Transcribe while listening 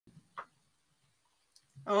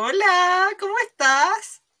Hola, ¿cómo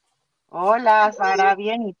estás? Hola, Sara,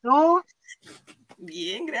 bien, ¿y tú?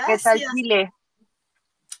 Bien, ¿Qué tal gracias. Chile?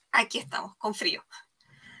 Aquí estamos, con frío.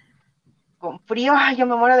 Con frío, ay, yo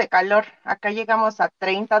me muero de calor. Acá llegamos a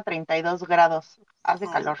 30, 32 grados. Hace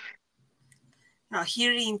Oh, calor. no,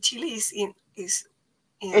 here in Chile is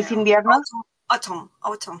 ¿Es invierno? autumn.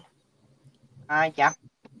 Ah, ya.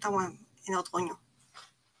 Estamos en otoño.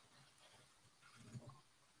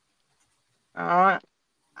 Ah,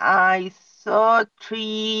 I saw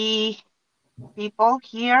three people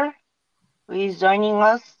here who is joining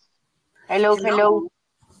us. Hello, hello.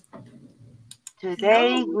 Hello,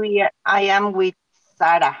 Today hello, I am with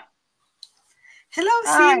Sara. hello,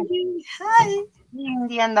 Hi, Cindy. Hi.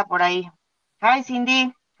 Cindy anda por ahí. Hi,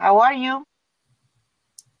 Cindy. How are you?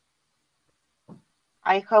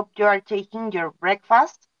 I hope you are taking your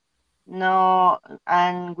breakfast. No,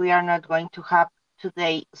 and we are not going to have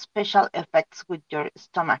today special effects with your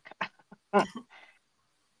stomach.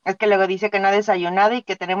 Es que luego dice que no ha desayunado y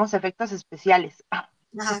que tenemos efectos especiales Ah,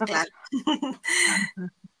 claro.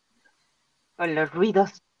 con los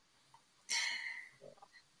ruidos.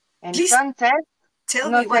 Please Entonces,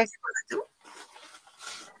 tell no me what sé, you're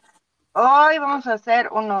gonna hoy vamos a hacer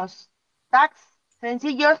unos tags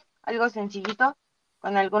sencillos, algo sencillito,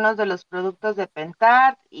 con algunos de los productos de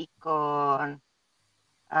Pentart y con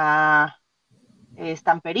ah,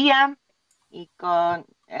 estampería y con,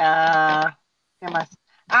 ¿qué más?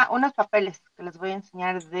 Ah, unos papeles que les voy a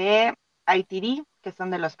enseñar de ITD, que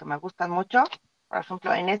son de los que me gustan mucho. Por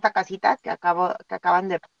ejemplo, en esta casita que acaban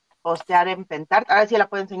de postear en Pentart, ahora sí la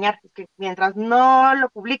puedo enseñar, es que mientras no lo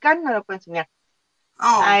publican, no lo puedo enseñar. do.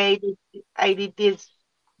 Oh, I did this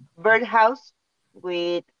birdhouse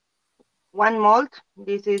with one mold.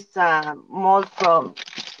 This is a mold from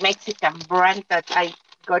Mexican brand that I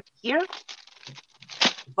got here.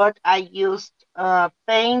 But I used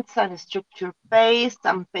paints and structure paste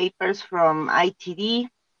and papers from ITD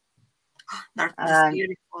that's and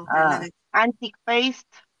beautiful. I love it. antique paste,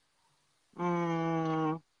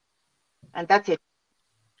 mm, and that's it,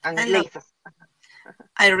 I and love. laces.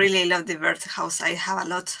 I really love the birdhouse. I have a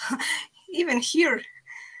lot. Even here,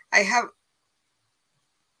 I have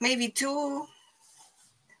maybe two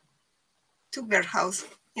birdhouse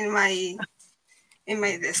in my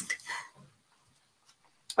desk.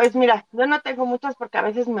 Pues mira, yo no tengo muchas porque a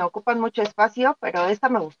veces me ocupan mucho espacio, pero esta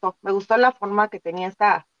me gustó. Me gustó la forma que tenía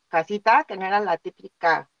esta casita, que no era la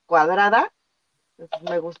típica cuadrada. Entonces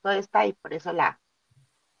me gustó esta y por eso me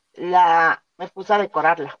puse a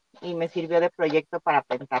decorarla y me sirvió de proyecto para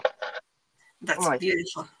pintar. That's ¿Cómo ves?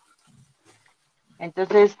 beautiful.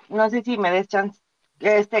 Entonces, no sé si me des chance.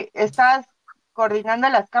 ¿Estás coordinando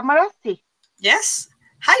las cámaras? Sí. Yes.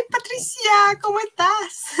 Hi, Patricia, ¿cómo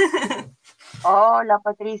estás? Hola,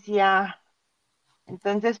 Patricia.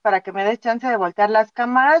 Entonces, para que me des chance de voltear las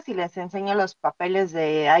cámaras y les enseño los papeles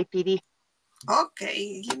de ITD.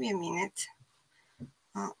 Okay, give me a minute.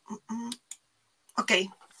 Uh, mm, mm. Okay,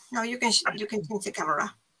 now you can change the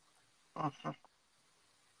camera. Ujú.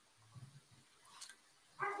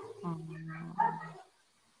 Mm,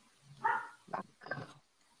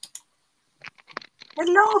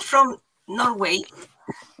 Hello from Norway.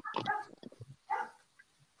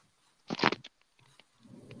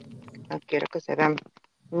 No quiero que se vean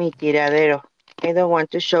mi tiradero. I don't want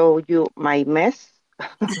to show you my mess.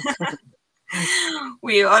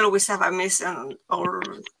 We always have a mess in our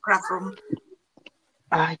craft room.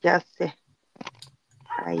 Ah, ya sé.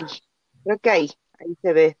 Ahí. Creo que ahí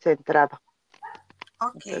se ve centrado.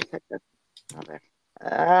 Okay, Entonces, a ver.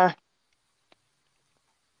 Ah,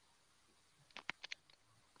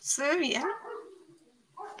 se ve bien.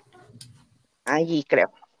 ahí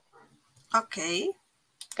creo. Okay.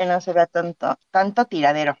 Que no se vea tanto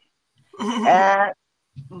tiradero. Ah,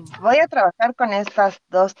 voy a trabajar con estas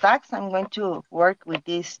dos tags. I'm going to work with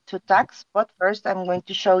these two tags, but first I'm going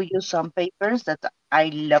to show you some papers that I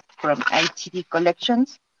love from ITD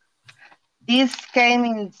collections. These came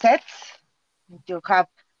in sets. You have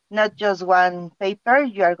not just one paper,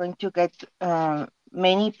 you are going to get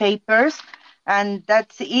many papers, and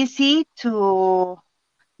that's easy to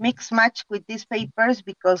mix match with these papers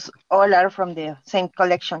because all are from the same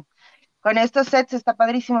collection. Con estos sets está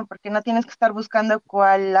padrísimo porque no tienes que estar buscando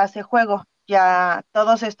cuál hace juego. Ya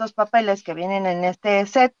todos estos papeles que vienen en este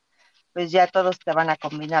set, pues ya todos te van a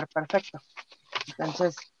combinar perfecto.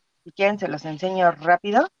 Entonces, si quieren, se los enseño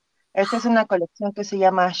rápido. Esta es una colección que se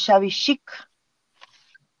llama Shabby Chic.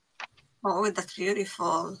 Oh, that's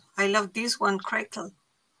beautiful. I love this one, crackle.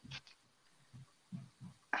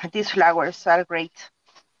 These flowers are great.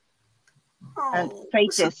 And Oh, so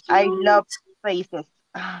faces. I love cute. faces.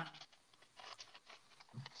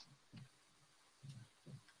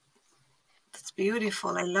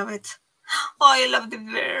 Beautiful. I love it. Oh, I love the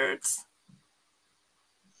birds.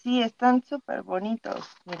 Sí, están súper bonitos.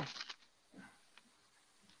 Mira.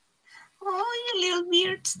 Oh, you little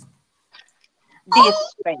birds. Oh,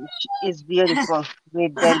 This page is beautiful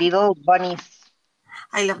with the little bunnies.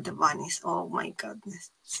 I love the bunnies. Oh my goodness.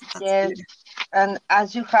 That's Yes, beautiful. and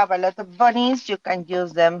as you have a lot of bunnies, you can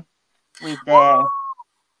use them with the Oh,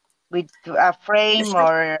 with a the frame fruit.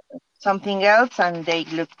 or something else, and they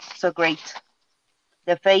look so great.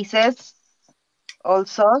 The faces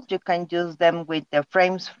also you can use them with the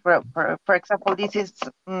frames. For example, this is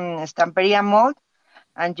stamperia mold,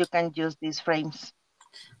 and you can use these frames.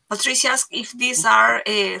 Patricia asked if these are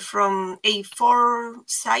from A4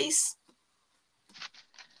 size.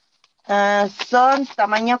 Son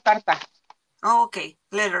tamaño carta. Oh, okay.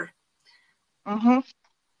 Letter. Ujú,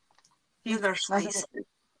 sí, Letter más o size. menos.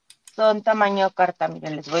 Son tamaño carta.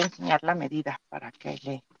 Miren, les voy a enseñar la medida para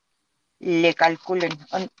que le calculen.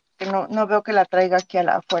 Que no veo que la traiga aquí a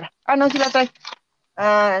la afuera. Ah, no, sí la trae.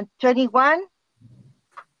 21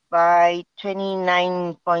 by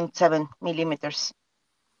 29.7 millimeters.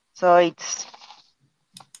 So it's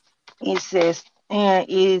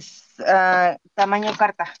tamaño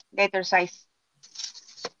carta, letter size.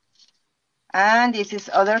 And this is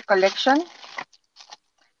other collection.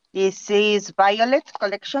 This is Violet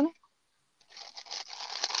collection.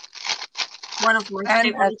 One of my And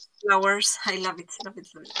favorite flowers. I love it. Love it.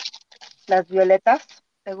 Love it. las violetas.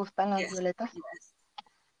 ¿Te gustan las Yes. violetas? Yes.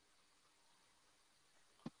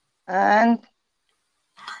 And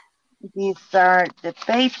these are the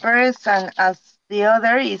papers, and as the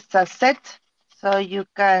other is a set, so you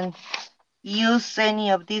can use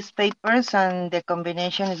any of these papers and the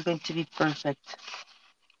combination is going to be perfect.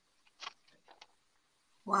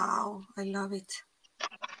 Wow. I love it.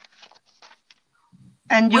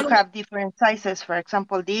 And you When have different sizes. For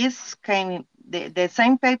example, these came the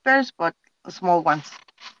same papers, but small ones.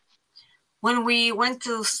 when we went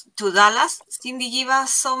to Dallas, Cindy gave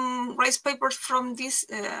us some rice papers from this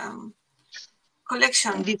In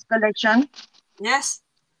collection. this collection, Yes.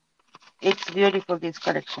 it's beautiful, this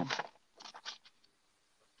collection.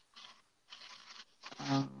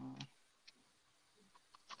 Um,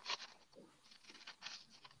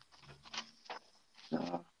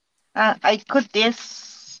 so, I cut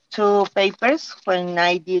these two papers when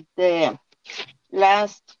I did the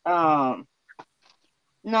last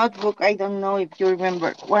notebook. I don't know if you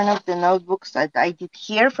remember one of the notebooks that I did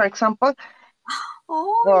here, for example.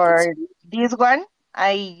 Oh, that's For this one,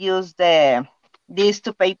 I used these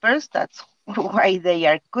two papers. That's why they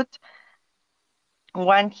are cut.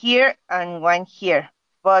 One here and one here.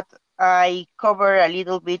 But I cover a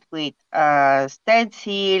little bit with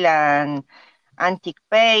stencil and antique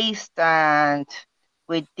paste and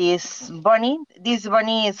with this bunny. This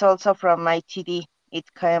bunny is also from my TD. It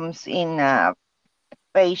comes in a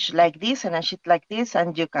page like this and a sheet like this,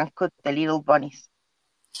 and you can cut the little bunnies.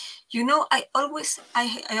 you know, I always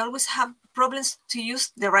have problems to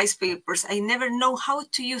use the rice papers. I never know how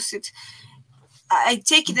to use it. I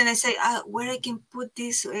take it and I say where I can put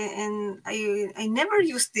this, and I never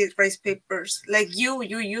use the rice papers like you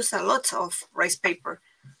use a lot of rice paper.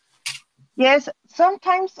 Yes,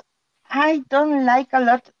 sometimes I don't like a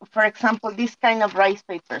lot, for example, this kind of rice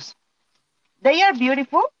papers. They are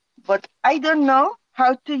beautiful, but I don't know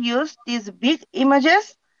how to use these big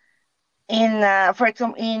images in, for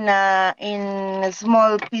example, in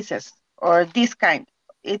small pieces or this kind.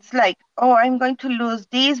 It's like, oh, I'm going to lose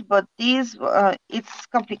this, but this, it's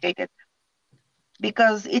complicated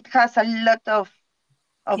because it has a lot of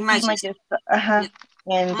Images. images Yeah.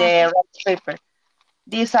 in Mm. the rice paper.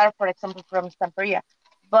 These are, for example, from Stamperia.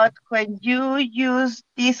 But when you use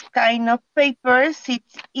this kind of papers,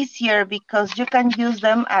 it's easier because you can use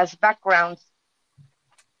them as backgrounds.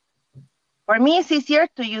 For me, it's easier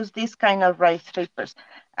to use this kind of rice papers.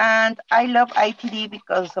 And I love ITD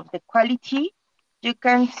because of the quality. You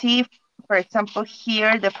can see, for example,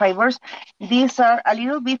 here, the fibers. These are a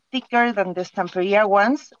little bit thicker than the Stamperia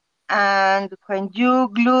ones. And when you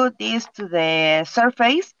glue this to the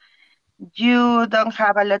surface, you don't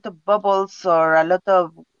have a lot of bubbles or a lot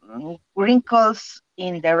of wrinkles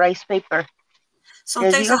in the rice paper. Les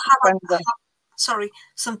Sometimes I digo que cuando sorry.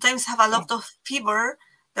 Sometimes have a lot of fever.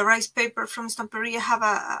 The rice paper from Stamperia have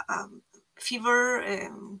a fever.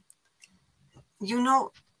 You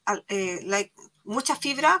know, like mucha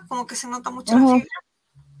fibra, como que se nota mucho la ujú, fibra.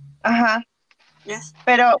 ajá. Yes.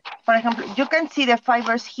 Pero, for example, you can see the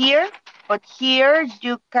fibers here, but here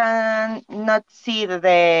you can not see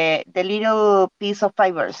the little piece of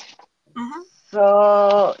fibers. Mm-hmm.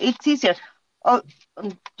 So it's easier. Oh,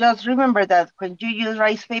 just remember that when you use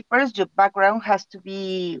rice papers, your background has to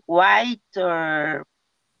be white or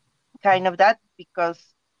kind of that because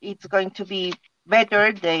it's going to be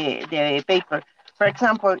better the paper. For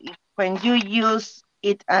example, when you use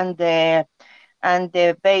it and the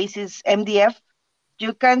base is MDF,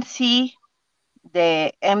 you can see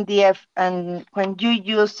the MDF, and when you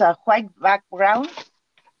use a white background,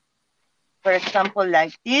 for example,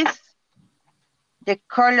 like this, the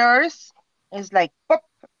colors is like pop.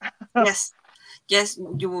 Yes, yes.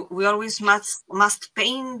 We always must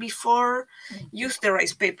paint before use the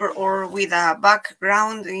rice paper or with a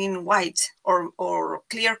background in white or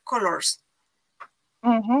clear colors.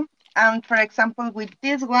 Mhm. And for example, with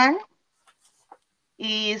this one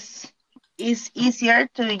is easier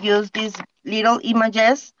to use these little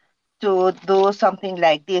images to do something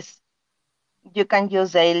like this. You can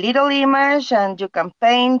use a little image and you can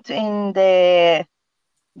paint in the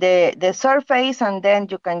surface, and then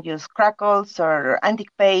you can use crackles or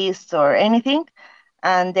antique paste or anything,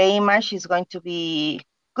 and the image is going to be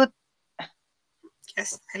good.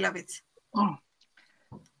 Yes, I love it.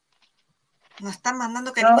 Nos están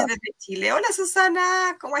mandando cariños So, desde Chile. Hola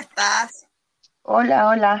Susana, ¿cómo estás? hola,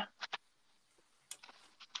 hola.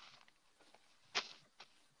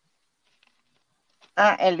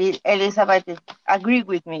 Elizabeth agree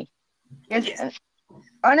with me. Yes, Yes.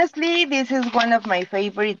 honestly, this is one of my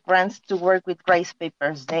favorite brands to work with rice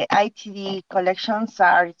papers. The ITD collections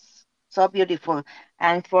are so beautiful.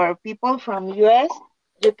 And for people from US,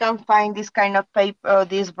 you can find this kind of paper,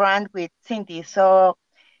 this brand with Cindy. So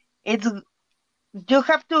it's you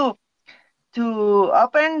have to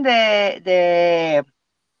open the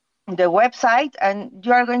website and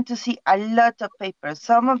you are going to see a lot of papers.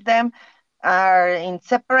 Some of them are in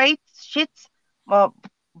separate sheets, but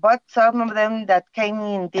some of them that came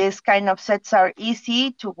in this kind of sets are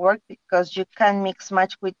easy to work because you can mix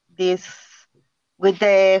match with this with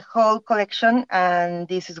the whole collection, and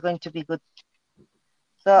this is going to be good.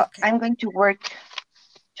 So Okay. I'm going to work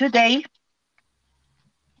today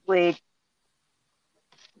with,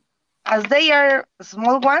 as they are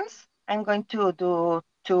small ones, I'm going to do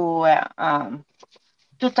two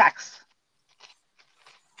tags.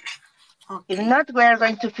 If Okay. not, we are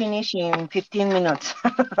going to finish in 15 minutes.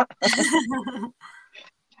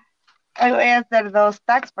 Hoy voy a hacer dos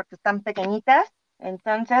tags porque están pequeñitas.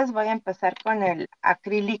 Entonces voy a empezar con el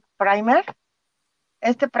acrylic primer.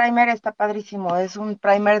 Este primer está padrísimo, es un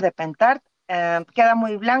primer de Pentart. Queda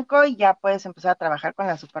muy blanco y ya puedes empezar a trabajar con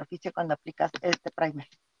la superficie cuando aplicas este primer.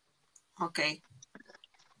 Okay.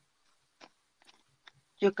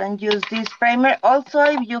 You can use this primer. Also,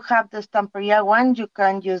 if you have the Stamperia one, you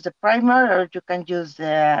can use the primer or you can use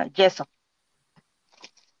the gesso.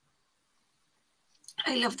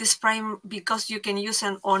 I love this prime because you can use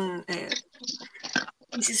it on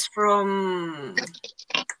this is from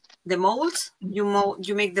the molds. You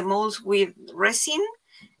make the molds with resin,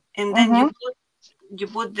 and then Mm-hmm. you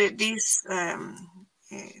put this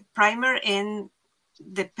primer, and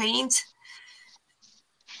the paint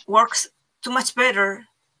works too much better.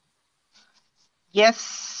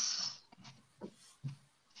 Yes.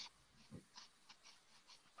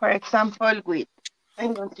 For example, with,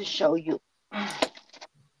 I'm going to show you.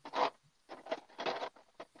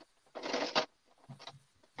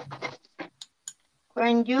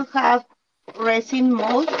 When you have resin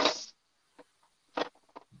molds,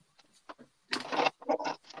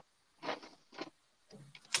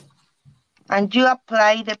 and you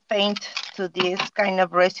apply the paint to this kind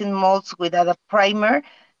of resin molds without a primer,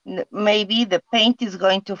 maybe the paint is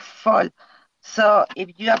going to fall. So if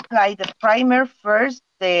you apply the primer first,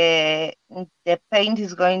 the paint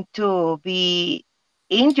is going to be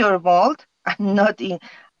in your mold and not in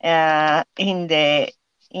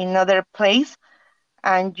other place,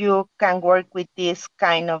 and you can work with this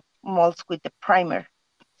kind of molds with the primer.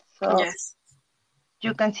 So Yes.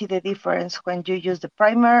 you can see the difference when you use the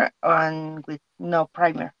primer and with no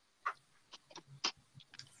primer.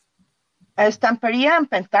 Stamperia and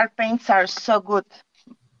Pentar paints are so good.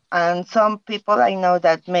 And some people I know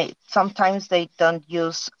that sometimes they don't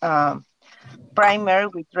use primer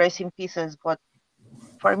with resin pieces, but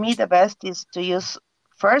for me the best is to use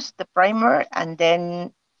first the primer and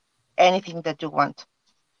then anything that you want.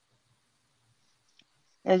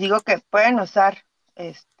 Les digo que pueden usar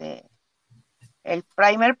el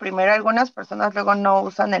primer primero. Algunas personas luego no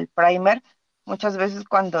usan el primer. Muchas veces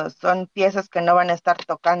cuando son piezas que no van a estar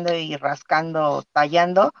tocando y rascando o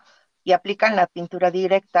tallando, y aplican la pintura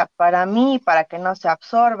directa. Para mí, para que no se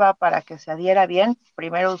absorba, para que se adhiera bien,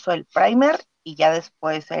 primero uso el primer y ya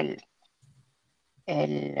después el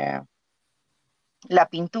la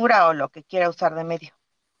pintura o lo que quiera usar de medio.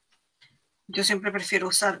 Yo siempre prefiero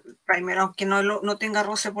usar primer, aunque no tenga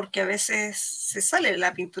roce, porque a veces se sale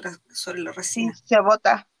la pintura sobre la Sí, resina. se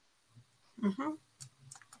bota. Ujú.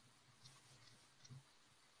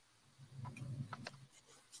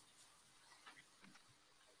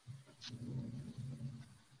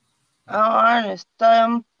 On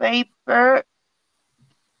stamp paper,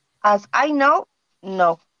 as I know,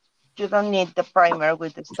 no, you don't need the primer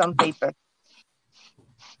with the stamp paper.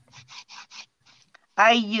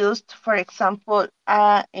 I used, for example,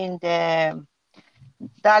 in the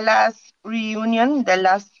the last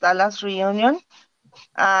Dallas reunion,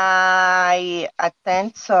 I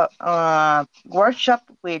attend workshop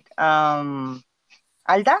with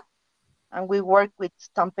Alda, and we work with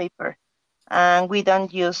stamp paper. And we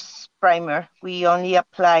don't use primer. We only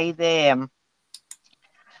apply the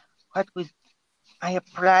what we I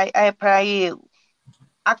apply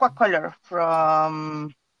aqua color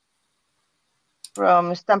from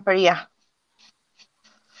Stamperia,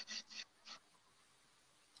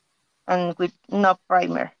 and with no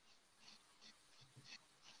primer.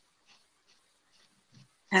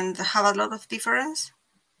 And have a lot of difference.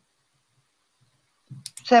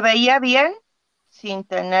 Se veía bien sin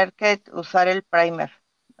tener que usar el primer.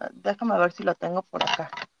 Déjame ver si lo tengo por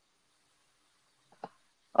acá.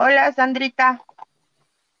 Hola, Sandrita.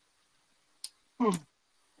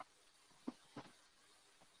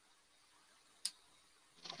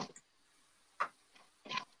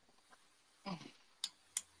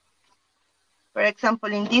 For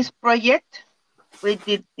example, in this project, we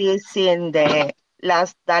did this in the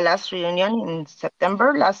last Dallas reunion in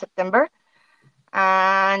September, last September.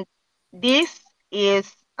 And this is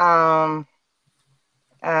stone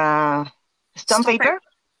Stop it. paper,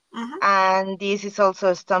 Mhm. and this is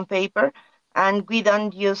also stone paper. And we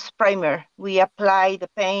don't use primer. We apply the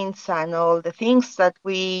paints and all the things that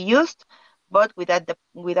we used, but without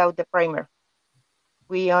the primer.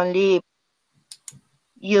 We only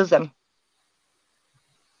use them.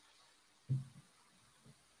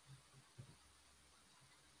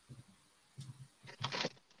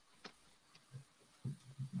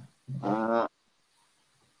 Uh,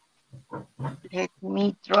 Let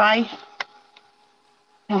me try.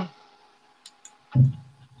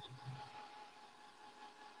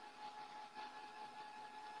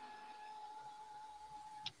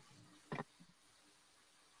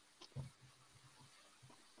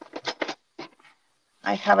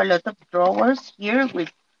 I have a lot of drawers here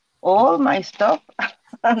with all my stuff,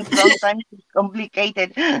 and sometimes it's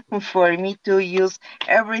complicated for me to use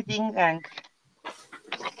everything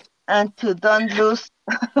and to don't lose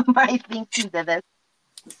my things in the desk.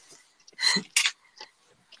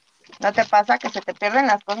 ¿No te pasa que se te pierden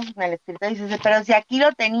las cosas en el escritorio y dices, pero si aquí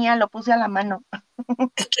lo tenía, lo puse a la mano?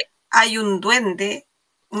 Es que hay un duende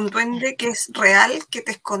que es real, que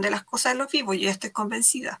te esconde las cosas de los vivos. Yo ya estoy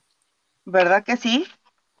convencida. ¿Verdad que sí?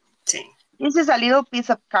 Sí. This is a little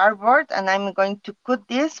piece of cardboard, and I'm going to cut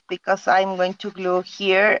this because I'm going to glue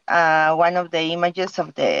here one of the images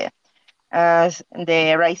of the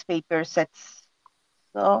rice paper sets.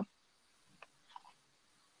 So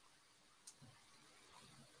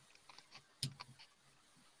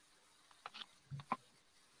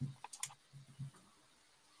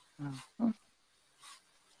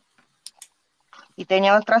y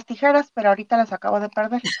tenía otras tijeras, pero ahorita las acabo de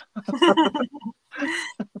perder.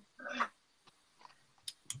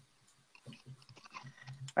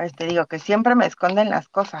 Pues te digo que siempre me esconden las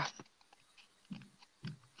cosas.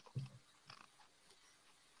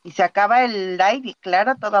 Y se acaba el live y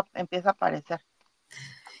claro, todo empieza a aparecer.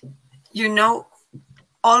 You know,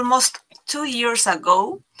 almost 2 years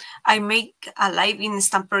ago, I made a live in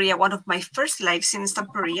Stamperia, one of my first lives in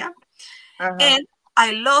Stamperia, and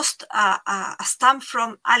I lost a stamp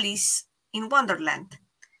from Alice in Wonderland.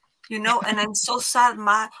 You know, and I'm so sad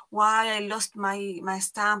why I lost my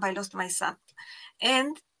stamp. I lost my stamp.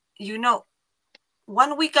 And you know,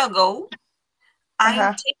 1 week ago,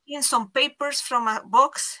 I'm taking some papers from a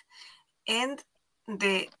box, and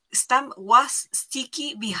the stamp was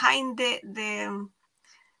sticky behind the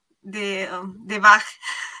bag.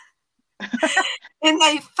 And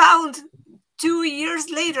I found 2 years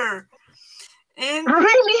later. And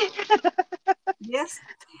Really? yes,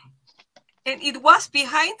 and it was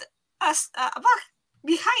behind us, a bag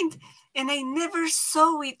behind, and I never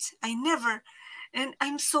saw it. I never. And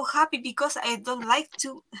I'm so happy because I don't like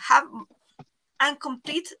to have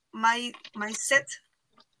incomplete my set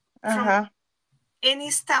from any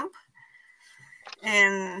stamp,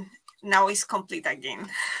 and now it's complete again.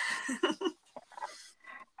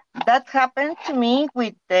 That happened to me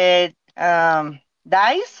with the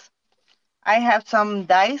dice. I have some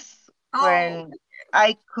dice Oh, when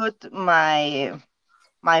I cut my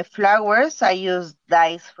flowers. I use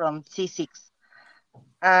dice from C6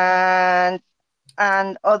 and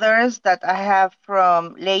others that I have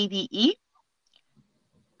from Lady E,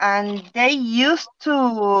 and they used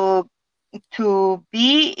to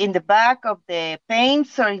be in the back of the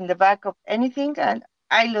paints or in the back of anything, and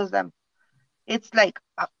I lose them. It's like,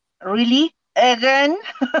 really? Again?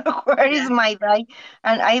 Where is yeah. my die?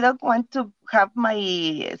 And I don't want to have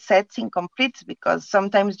my sets incomplete because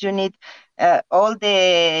sometimes you need all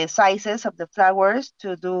the sizes of the flowers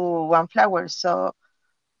to do one flower. So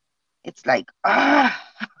it's like,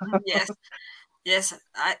 Yes. Yes,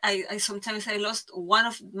 I sometimes I lost one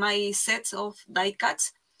of my sets of die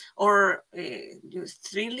cuts or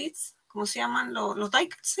three leads. ¿Cómo se llaman? Los die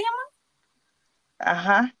cuts se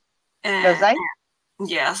ajá, los llaman. dice.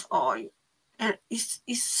 Yes, oh, and it's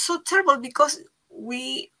so terrible because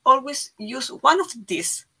we always use one of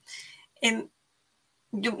these, and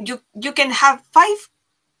you can have five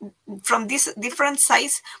from this different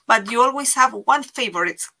size, but you always have one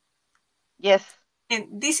favorite, Yes, and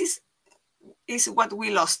this is what we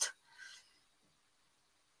lost.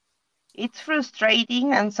 it's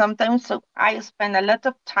frustrating, and sometimes so I spend a lot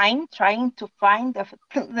of time trying to find the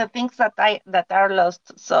the things that are lost.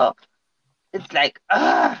 So it's like,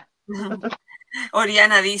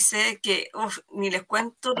 Oriana dice que uf, ni les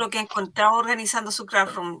cuento lo que ha encontrado organizando su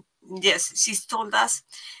craft room. Yes, she's told us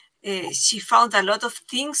she found a lot of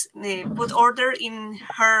things put order in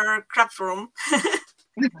her craft room.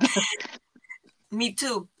 Me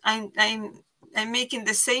too. I'm making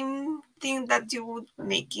the same thing that you would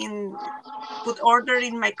make in put order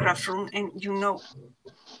in my craft room, and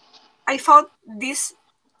I found this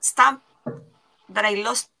stamp that I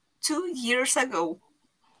lost 2 years ago.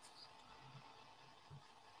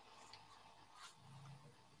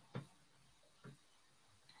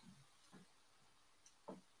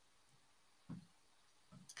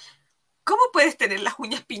 ¿Cómo puedes tener las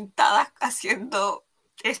uñas pintadas haciendo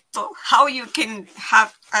esto? How you can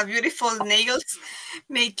have a beautiful nails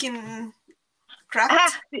making craft?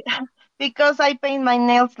 ah, because I paint my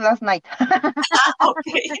nails last night.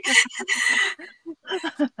 Okay.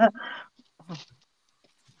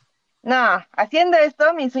 No, haciendo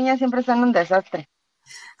esto, mis uñas siempre son un desastre.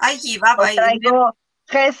 I give up. O I never. traigo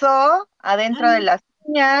gesso adentro de Mm, las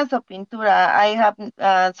uñas o pintura. I have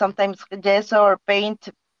sometimes gesso or paint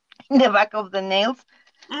in the back of the nails.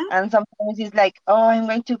 mm, And sometimes it's like, oh, I'm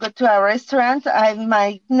going to go to a restaurant and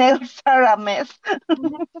my nails are a mess.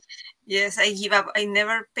 mhm. Yes, I give up. I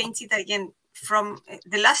never painted again. From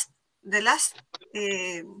the last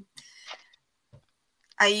uh,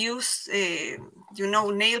 I use,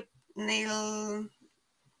 nail,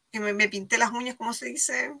 que me pinté las uñas, ¿cómo se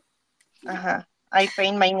dice? Uh-huh. I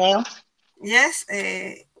paint my nails. Yes,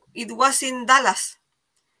 it was in Dallas.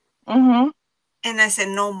 Mm-hmm. And I said,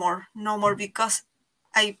 no more, no more, because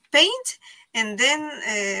I paint and then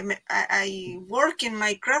I work in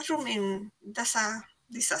my craft room and that's a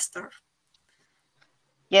disaster.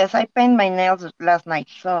 Yes, I paint my nails last night,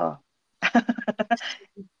 so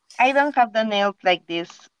I don't have the nails like this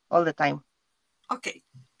all the time. Okay.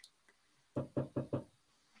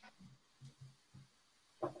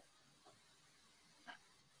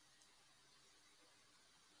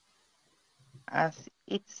 As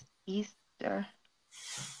it's Easter.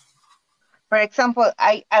 For example,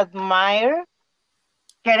 I admire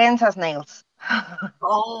Querenza's nails.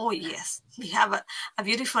 Oh, yes. You have a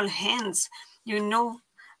beautiful hands,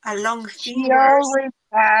 a long She fingers. always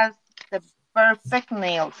has the perfect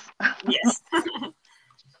nails. Yes.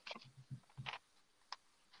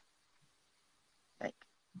 Like,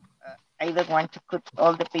 I don't want to cut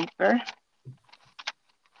all the paper.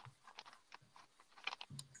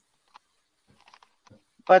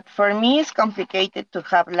 But for me, it's complicated to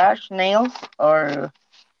have large nails or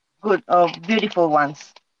good or beautiful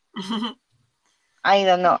ones. I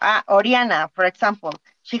don't know. Oriana, for example,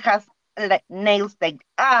 she has like nails like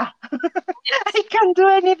I can't do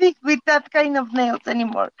anything with that kind of nails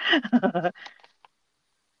anymore.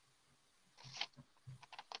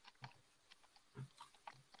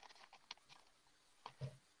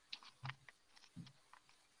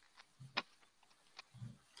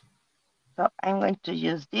 So I'm going to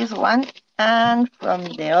use this one, and from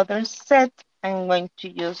the other set, I'm going to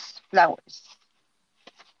use flowers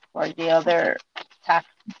for the other tag.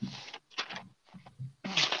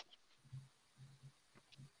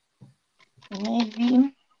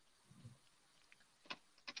 Maybe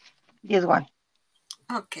this one.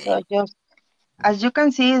 Okay. So just as you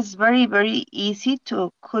can see, it's very, very easy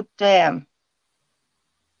to cut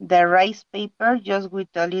the rice paper just with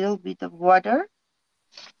a little bit of water.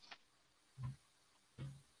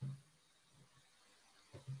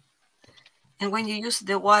 And when you use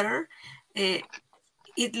the water,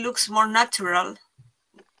 it looks more natural,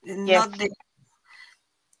 Yes, not the,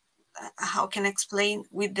 how can I explain,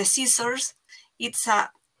 with the scissors, it's a,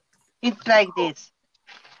 it's like this.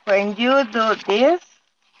 When you do this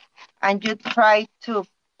and you try to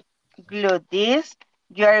glue this,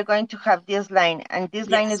 you are going to have this line, and this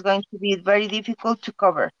line is yes, going to be very difficult to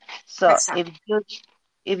cover. So exactly.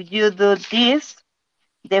 if you do this,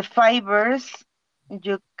 the fibers,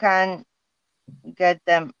 you can get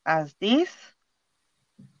them as this,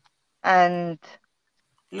 and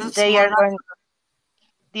Looks they more are going, natural.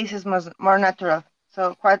 this is more natural.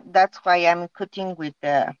 So that's why I'm cutting with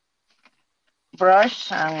the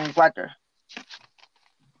brush and water.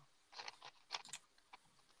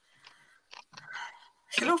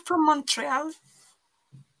 Hello from Montreal.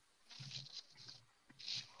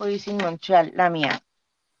 Who is in Montreal? La mía.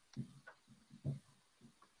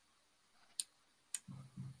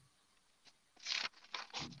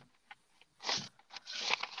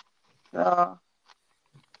 So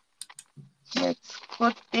let's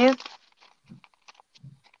put this,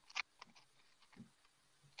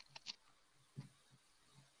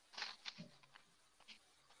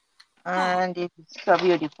 Oh, and it is so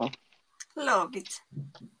beautiful. love it.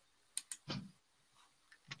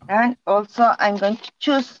 And also I'm going to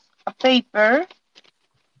choose a paper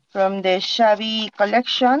from the Shabby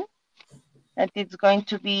collection that is going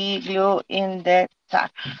to be glue in the tag.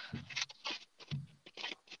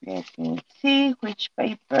 Let me see which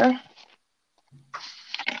paper.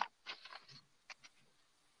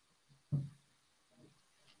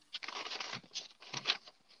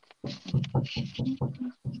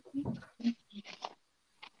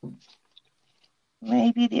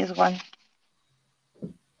 Maybe this one.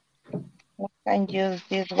 I can use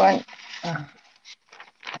this one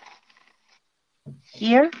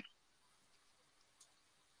here.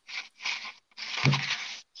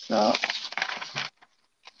 So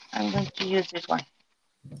I'm going to use this one.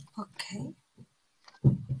 Okay.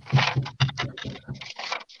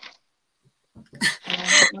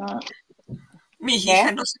 Uh, Hija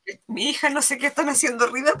yes. no sé mi hija no sé qué están haciendo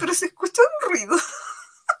ruido, pero se escucha un ruido.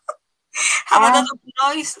 Have a lot Ah, of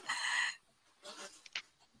noise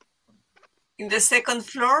in the second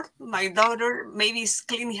floor. My daughter maybe is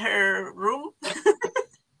cleaning her room.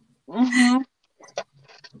 mm-hmm.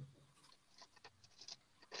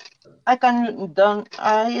 I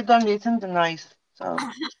don't listen to noise, so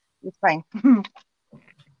it's fine.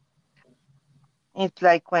 It's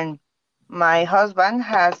like when my husband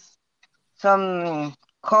has some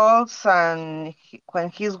calls and when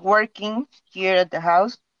he's working here at the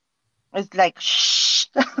house, it's like shh.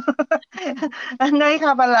 And I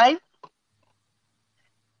have a life.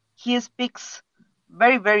 He speaks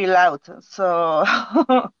very, very loud. So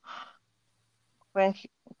when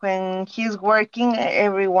when he's working,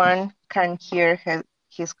 everyone can hear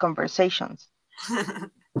his conversations.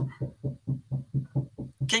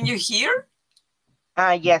 Can you hear?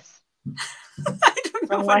 Ah, yes. I don't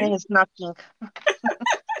know what Someone it is knocking.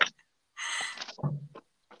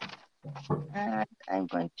 And I'm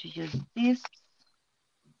going to use this.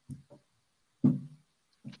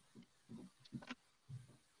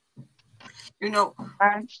 you know.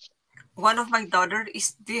 And One of my daughter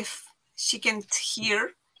is deaf. She can't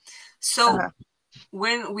hear. So uh-huh,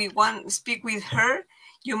 when we want to speak with her,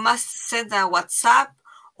 you must send a WhatsApp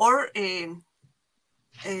or the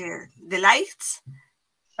lights.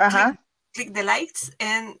 Click uh-huh. click the lights,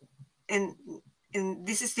 and and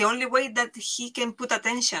this is the only way that he can put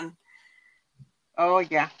attention. Oh,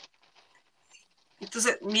 yeah.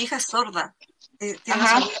 Entonces, mi hija es sorda, tiene una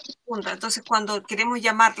Uh-huh. sordera profunda. Entonces, cuando queremos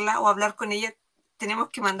llamarla o hablar con ella, tenemos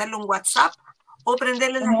que mandarle un WhatsApp o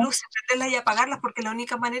prenderle las Uh-huh. luces, prenderlas y apagarlas, porque la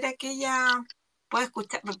única manera que ella pueda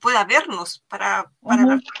escuchar, pueda vernos para Uh-huh.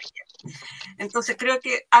 hablar con ella. Entonces, creo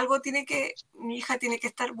que algo tiene que, mi hija tiene que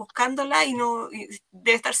estar buscándola y no y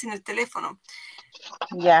debe estar sin el teléfono.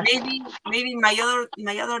 Yeah. Maybe my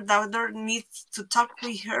other daughter needs to talk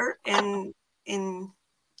with her, and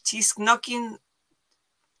she's knocking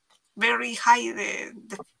very high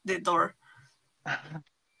the door.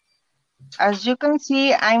 As you can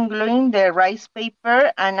see, I'm gluing the rice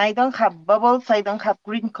paper and I don't have bubbles, I don't have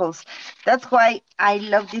wrinkles. That's why I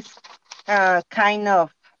love this kind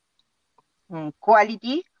of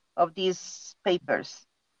quality of these papers.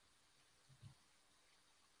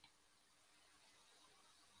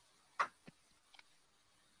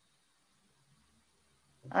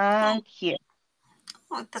 And here.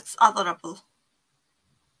 Oh, that's adorable.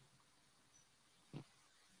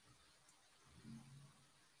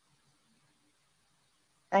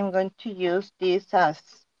 I'm going to use this as,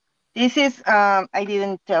 this is, I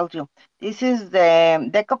didn't tell you, this is the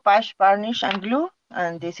decoupage varnish and glue,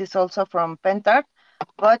 and this is also from Pentart.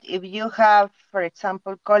 But if you have, for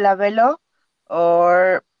example, Cola Velo,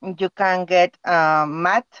 or you can get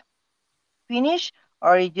matte finish,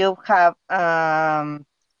 or if you have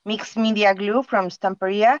mixed media glue from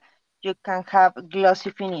Stamperia, you can have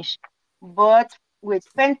glossy finish. But with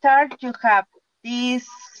Pentart, you have this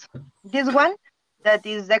this one that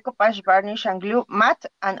is decoupage varnish and glue matte,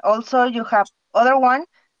 and also you have other one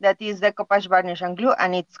that is decoupage varnish and glue,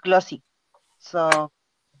 and it's glossy. So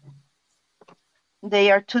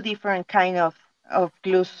they are two different kind of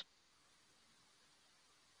glues.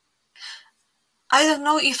 I don't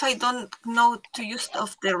know if I don't know to use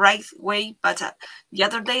of the right way, but the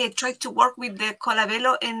other day I tried to work with the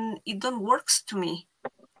Colabello and it don't works to me.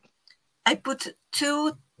 I put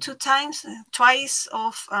twice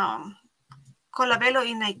of Colabello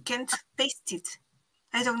and I can't taste it.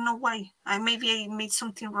 I don't know why. Maybe I made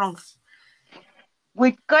something wrong.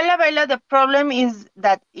 With Cola Velo, the problem is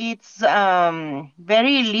that it's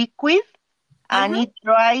very liquid and Mm-hmm. it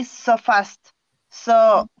dries so fast.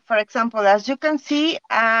 So, for example, as you can see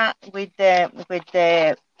with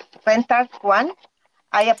the Pentart one,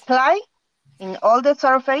 I apply in all the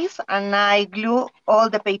surface and I glue all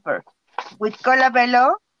the paper. With Cola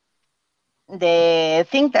Velo, the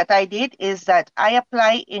thing that I did is that I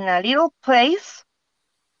apply in a little place.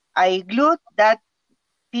 I glued that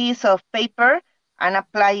piece of paper and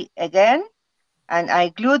apply again, and I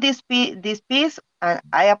glue this piece and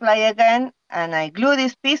I apply again and I glue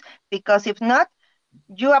this piece, because if not,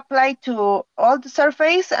 you apply to all the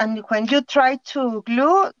surface, and when you try to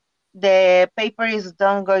glue, the paper is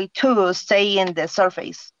not going to stay in the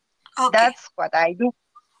surface. Okay. That's what I do.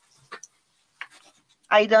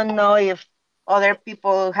 I don't know if other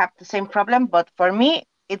people have the same problem, but for me,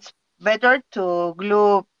 it's better to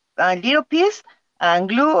glue a little piece and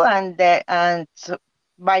glue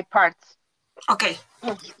by parts. Okay.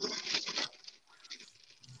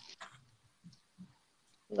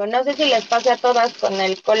 No sé si les pasa a todas con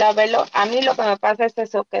el cola velo. A mí lo que me pasa es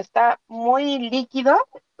eso, que está muy líquido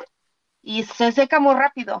y se seca muy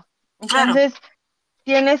rápido. Claro. Entonces,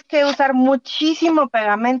 tienes que usar muchísimo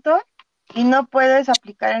pegamento y no puedes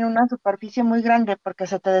aplicar en una superficie muy grande porque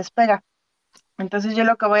se te despega. Entonces, yo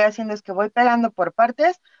lo que voy haciendo es que voy pegando por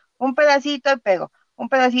partes, un pedacito y pego, un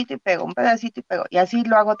pedacito y pego, un pedacito y pego, y así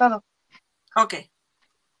lo hago todo. Okay.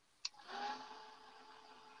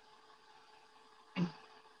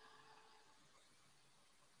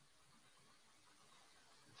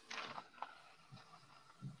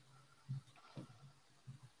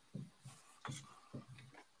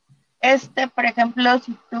 Por ejemplo,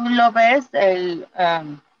 si tú lo ves, el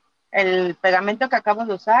pegamento que acabo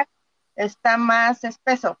de usar está más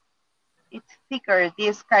espeso. It's thicker,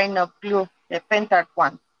 this kind of glue, the Pentart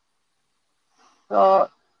one. So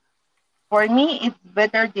for me, it's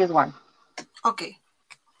better this one. Okay.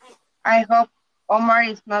 I hope Omar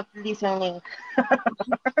is not listening,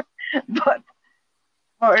 but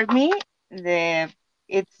for me,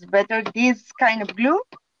 it's better this kind of glue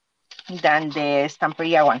than the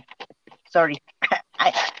Stamperia one. Sorry.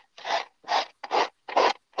 I,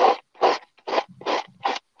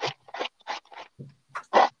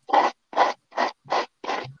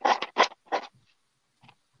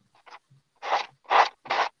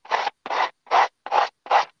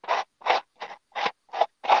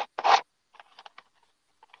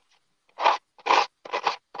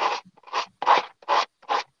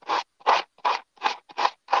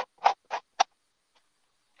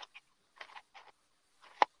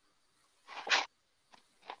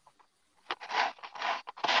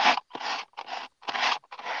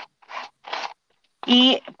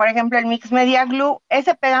 y, por ejemplo, el Mix Media Glue,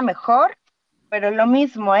 ese pega mejor, pero lo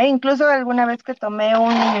mismo, ¿eh? Incluso alguna vez que tomé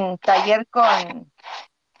un taller con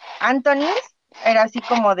Anthony's, era así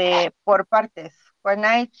como de por partes. When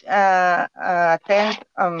I attend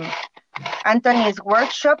Anthony's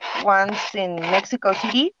workshop once in Mexico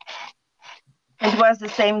City, it was the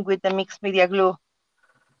same with the Mixed Media Glue.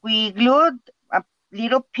 We glued a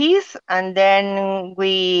little piece and then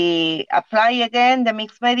we apply again the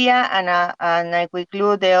mixed media, and we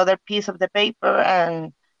glue the other piece of the paper,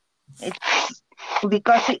 and it's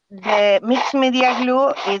because the mixed media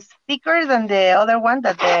glue is thicker than the other one,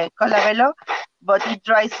 that the Colabello, but it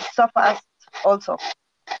dries so fast also.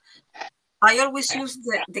 I always use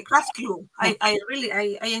the craft glue. I really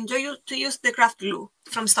I enjoy to use the craft glue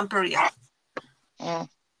from Stamperia. Mm.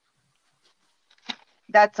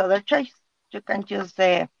 That's other choice. You can use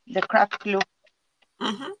the craft glue.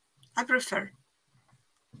 Mm-hmm. I prefer.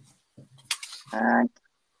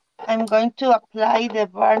 I'm going to apply the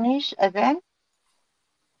varnish again,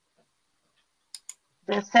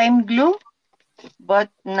 the same glue, but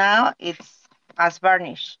now it's as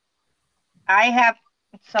varnish. I have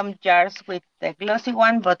some jars with the glossy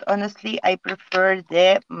one, but honestly, I prefer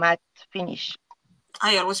the matte finish.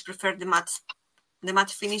 I always prefer the matte. The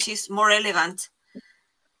matte finish is more elegant.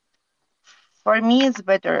 For me, it's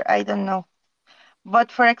better. I don't know.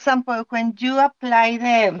 But for example, when you apply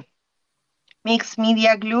the mixed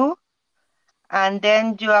media glue and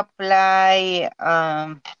then you apply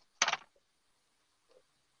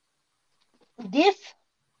this,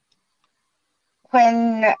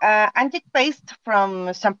 when antique paste from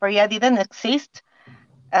Samperia didn't exist,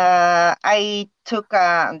 I took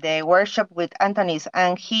the workshop with Anthony's,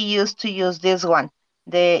 and he used to use this one,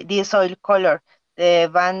 this oil color, the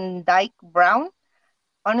Van Dyke Brown.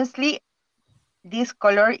 Honestly, this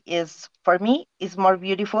color is, for me, is more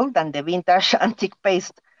beautiful than the vintage antique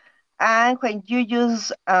paste. And when you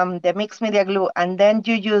use the mixed media glue and then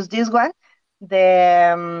you use this one,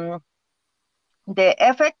 the the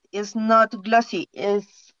effect is not glossy,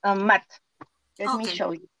 it's matte. Let me Okay.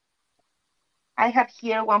 show you. I have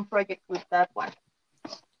here one project with that one.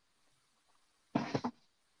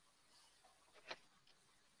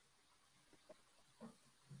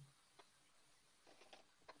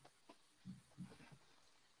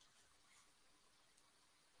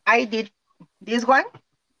 I did this one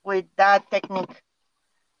with that technique.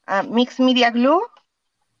 Mixed media glue,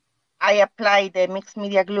 I apply the mixed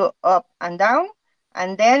media glue up and down,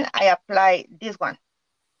 and then I apply this one.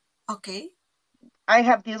 Okay. I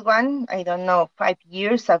have this one, I don't know, 5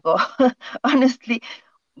 years ago, honestly,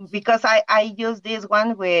 because I use this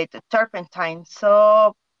one with turpentine.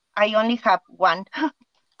 So I only have one.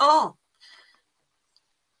 Oh,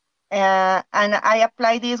 And I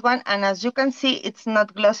apply this one, and as you can see, it's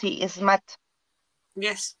not glossy, it's matte.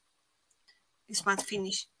 yes. It's matte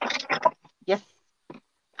finish. Yes.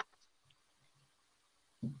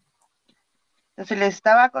 Entonces les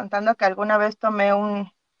estaba contando que alguna vez tomé un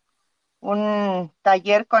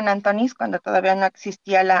taller con Antonis cuando todavía no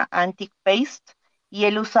existía la Antique Paste y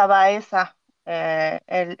él usaba esa,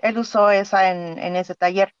 él usó esa en ese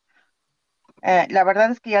taller. La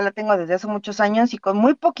verdad es que ya la tengo desde hace muchos años y con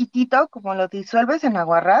muy poquitito, como lo disuelves en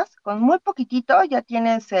aguarrás, con muy poquitito ya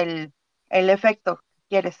tienes el efecto que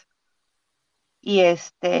quieres. Y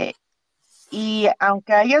y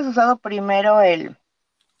aunque hayas usado primero el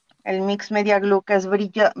Mix Media Glue, que es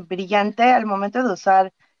brillante, al momento de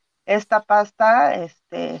usar esta pasta,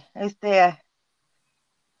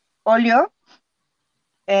 óleo,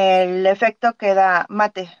 el efecto queda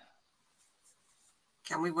mate.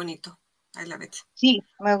 Queda muy bonito. I love it. Sí,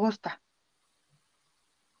 me gusta.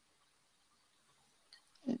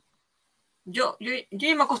 Yo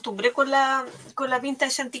ya me acostumbré con la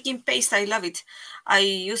vintage antique paste. I love it.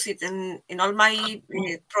 I use it in all my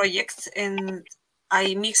projects, and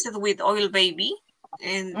I mix it with oil baby,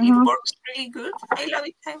 and it Ujú. works really good. I love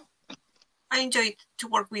it. I enjoy to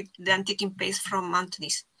work with the antique paste from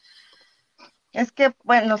Anthony's. Es que,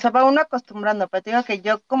 bueno, se va uno acostumbrando, pero te digo que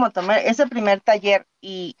yo como tomé ese primer taller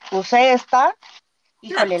y usé esta, Claro,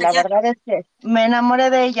 híjole, la verdad es que me enamoré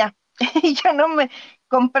de ella. Y yo no me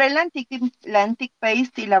compré la Antique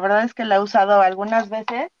Paste y la verdad es que la he usado algunas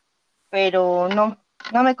veces, pero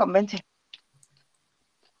no me convence.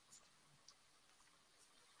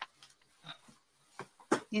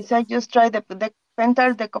 This I just tried the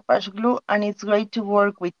Pentar decoupage glue and it's great to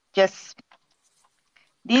work with. Yes.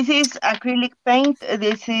 This is acrylic paint.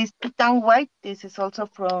 This is Titan White. This is also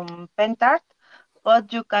from Pentart,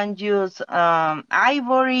 but you can use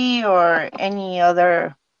ivory or any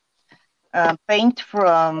other paint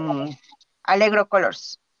from Allegro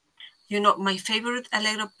Colors. you know, my favorite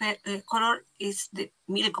Allegro color is the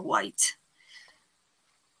milk white.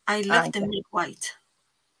 I love the Yeah. milk white.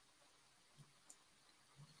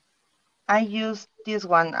 I use this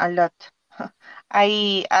one a lot.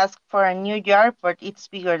 I asked for a new jar, but it's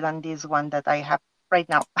bigger than this one that I have right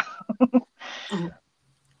now. Mhm.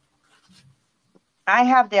 I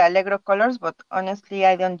have the Allegro colors, but honestly,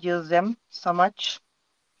 I don't use them so much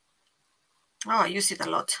Oh, I use it a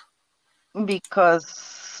lot.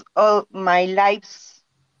 because all my lives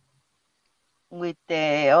with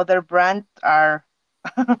the other brand are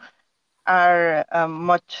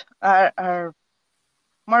are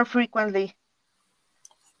more frequently.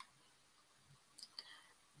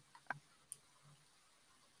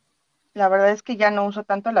 La verdad es que ya no uso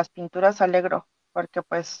tanto las pinturas Allegro, porque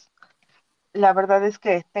pues la verdad es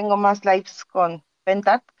que tengo más lives con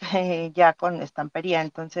Pentat que ya con estampería,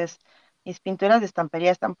 entonces mis pinturas de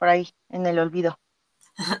estampería están por ahí en el olvido.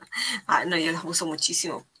 Ah, no, yo las uso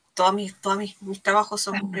muchísimo. Mis trabajos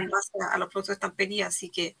son en base a los productos de estampería, así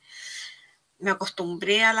que me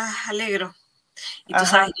acostumbré a las Alegro. Y tú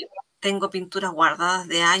sabes, Ajá. yo tengo pinturas guardadas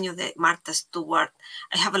de años de Martha Stewart.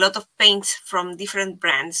 I have a lot of paints from different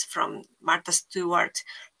brands, from Martha Stewart,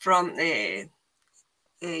 from,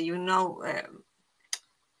 you know,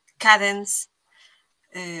 Cadence,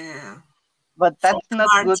 But folk that's not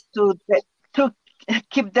art. good to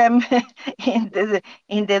keep them in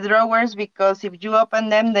the drawers, because if you open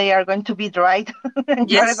them, they are going to be dried and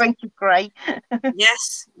you are Yes, going to cry.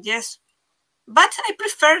 yes, yes. But I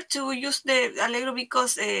prefer to use the Allegro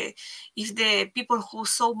because if the people who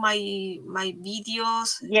saw my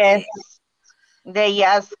videos, Yes, they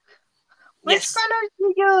ask, which yes, color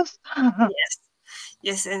you use? yes,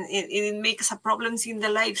 yes, and it makes a problems in the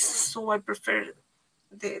lives, so I prefer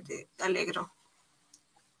the Allegro.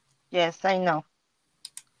 Yes, I know.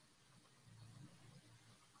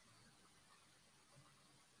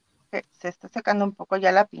 Se está secando un poco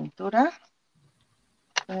ya la pintura.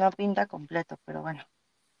 No pinta completo, pero bueno.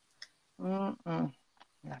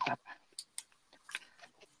 La tapa.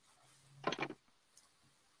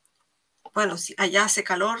 Bueno, si allá hace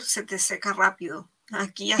calor, se te seca rápido.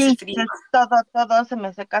 Aquí hace Sí, frío. todo se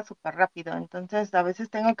me seca súper rápido. Entonces a veces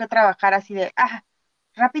tengo que trabajar así de,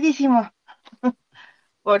 rapidísimo,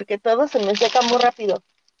 porque todo se me seca muy rápido.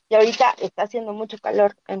 Y ahorita está haciendo mucho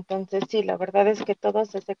calor, entonces sí, la verdad es que todo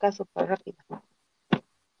se seca súper rápido.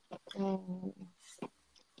 Mm,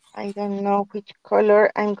 I don't know which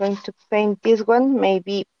color I'm going to paint this one,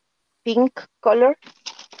 maybe pink color.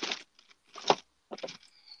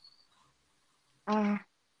 Uh,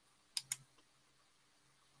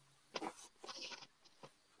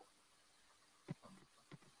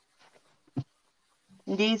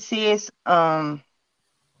 this is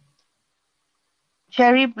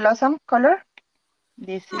cherry blossom color.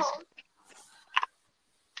 This is, Oh,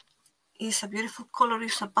 it's a beautiful color.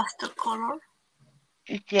 It's a pastel color.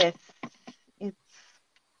 yes, it's,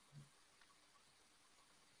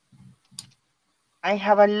 I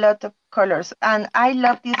have a lot of colors, and I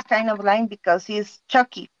love this kind of line because it's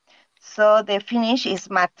chalky, so the finish is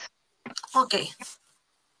matte. Okay.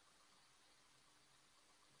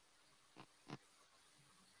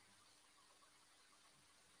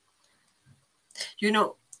 You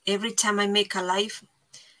know, every time I make a live,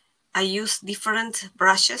 I use different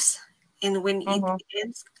brushes, and when it Mhm.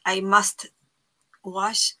 ends, I must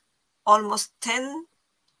wash almost 10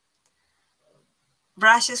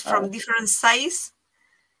 brushes from Uh, different size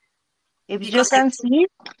if you because I can see,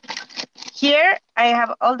 here I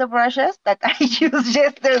have all the brushes that I used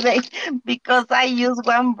yesterday, because I use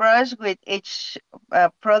one brush with each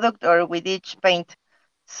product or with each paint.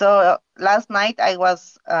 So last night I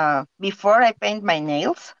was, before I paint my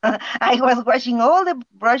nails, I was washing all the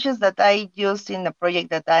brushes that I used in the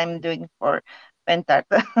project that I'm doing for Pentart.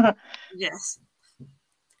 yes,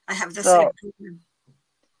 I have the same So problem.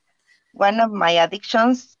 one of my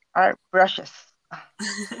addictions are brushes.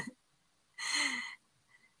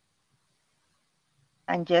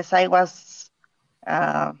 And yes, I was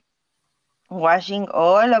uh, washing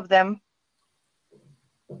all of them.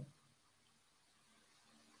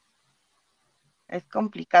 Es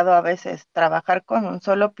complicado a veces trabajar con un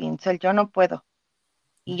solo pincel. Yo no puedo.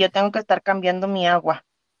 Y yo tengo que estar cambiando mi agua.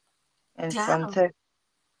 Claro, Entonces,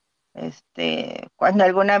 cuando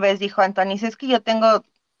alguna vez dijo Anthony, es que yo tengo,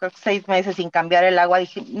 creo que 6 meses sin cambiar el agua,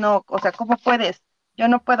 dije, no, o sea, ¿cómo puedes? Yo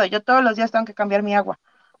no puedo. Yo todos los días tengo que cambiar mi agua.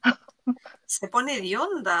 se pone de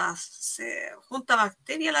onda, se junta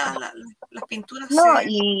bacteria, las pinturas No, se...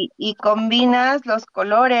 y combinas los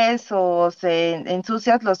colores o se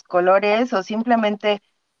ensucias los colores o simplemente,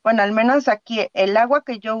 bueno, al menos aquí el agua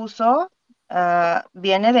que yo uso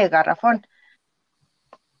viene de garrafón.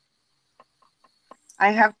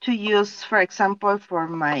 I have to use, for example, for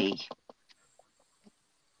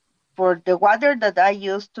the water that I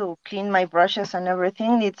use to clean my brushes and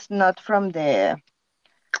everything, it's not from the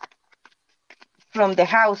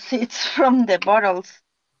house, it's from the bottles.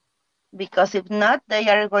 Because if not, they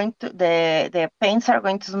are going to the paints are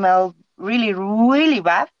going to smell really, really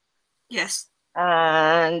bad. Yes,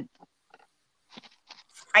 And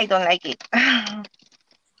I don't like it.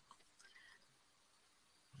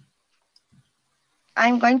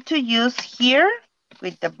 I'm going to use here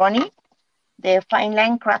with the bunny, the fine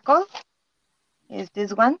line crackle is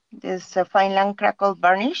this one, this fine line crackle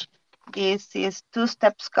varnish. This is 2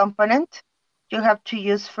 steps component. You have to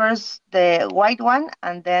use first the white one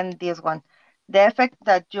and then this one. The effect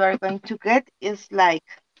that you are going to get is like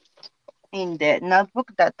in the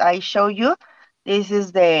notebook that I show you. This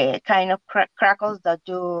is the kind of crackles that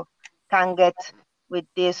you can get with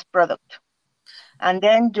this product. And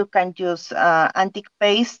then you can use antique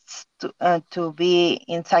pastes to be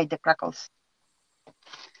inside the crackles.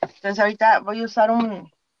 Entonces ahorita voy a usar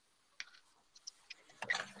un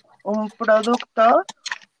producto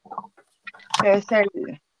que es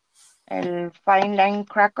el Fine Line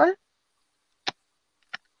Crackle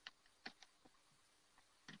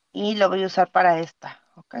y lo voy a usar para esta,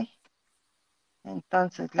 ¿ok?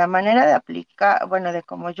 Entonces, la manera de aplicar, bueno, de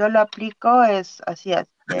como yo lo aplico es así,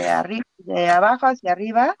 de arriba, de abajo hacia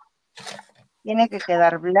arriba, tiene que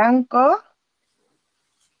quedar blanco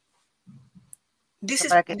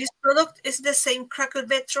para que, This product is the same crackle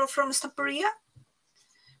vetro from Stamperia,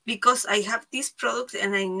 because I have this product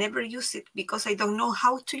and I never use it because I don't know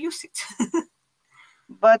how to use it.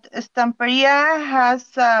 but Stamperia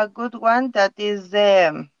has a good one that is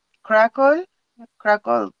the crackle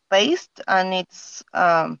paste, and it's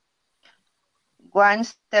one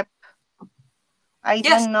step. I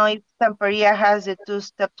Yes, don't know if Stamperia has the two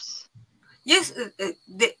steps. yes,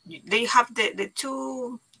 they have the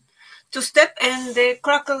two step and the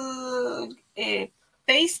crackle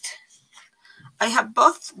paste. I have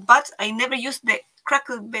both, but I never use the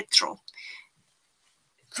crackle vetro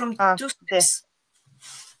from Uh, two the steps.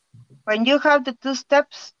 When you have the two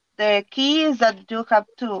steps, the key is that you have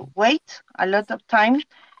to wait a lot of time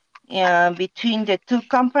between the two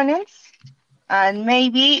components. And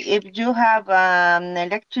maybe if you have an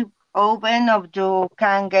electric oven, or you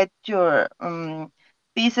can get your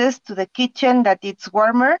pieces to the kitchen that it's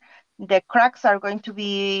warmer, the cracks are going to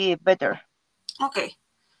be better. Okay,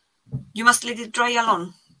 you must let it dry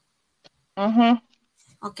alone. Mm-hmm.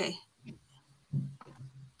 Okay.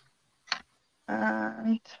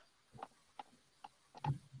 And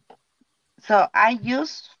so I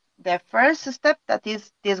use the first step, that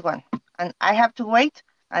is this one, and I have to wait,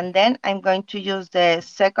 and then I'm going to use the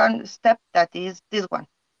second step, that is this one.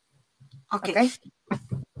 Okay. Okay.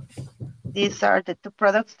 These are the two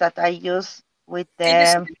products that I use with Can you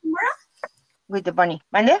see the the camera? bunny.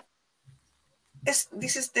 ¿Vale? Yes,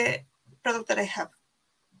 this is the product that I have.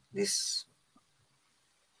 This.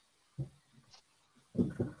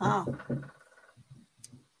 Oh,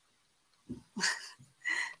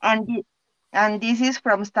 And this is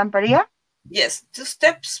from Stamperia. yes, two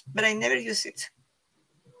steps, but I never use it.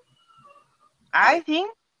 I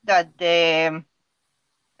think that the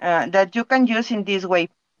that you can use in this way.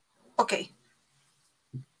 Okay.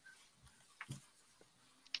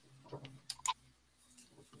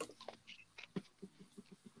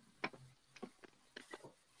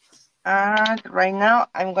 And right now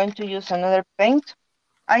I'm going to use another paint.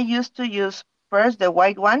 I used to use first the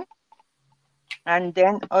white one, and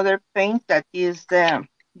then other paint that is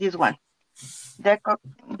this one, the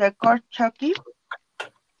Chucky.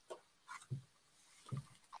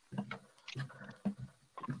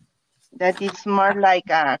 That is more like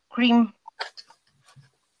a cream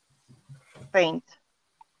paint.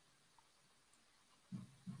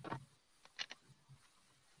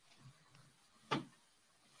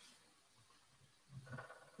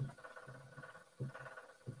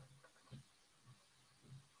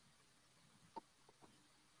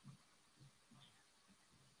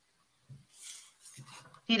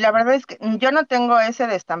 Sí, la verdad es que yo no tengo ese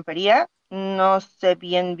de estampería, no sé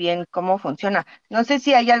bien cómo funciona. No sé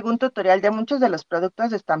si hay algún tutorial de muchos de los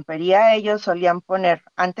productos de estampería, ellos solían poner,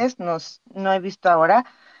 antes, no he visto ahora,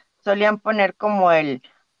 solían poner como el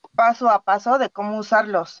paso a paso de cómo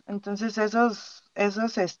usarlos. Entonces esos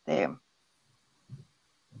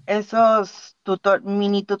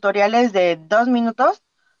mini tutoriales de 2 minutos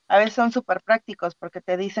a veces son súper prácticos porque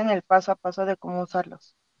te dicen el paso a paso de cómo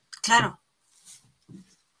usarlos. Claro.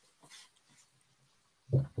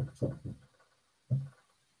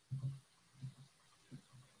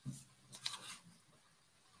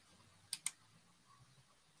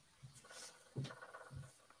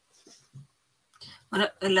 Bueno,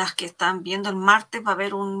 las que están viendo el martes va a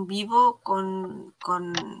haber un vivo con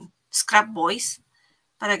Scrap Boys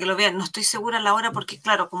para que lo vean. No estoy segura la hora porque,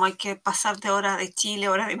 claro, como hay que pasar de hora de Chile,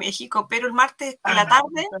 hora de México, pero el martes en la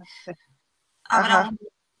tarde Entonces, habrá ajá.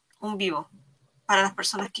 un vivo para las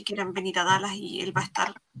personas que quieran venir a Dallas y él va a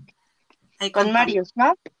estar ahí Con contando. Marius,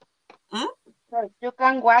 ¿no? ¿Mm? So you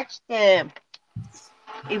can watch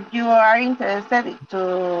if you are interested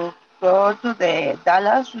to go to the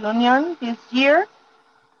Dallas Union this year.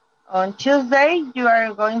 On Tuesday, you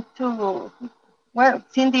are going to, well,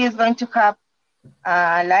 Cindy is going to have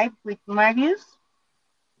a live with Marius.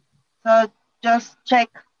 So just check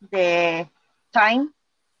the time.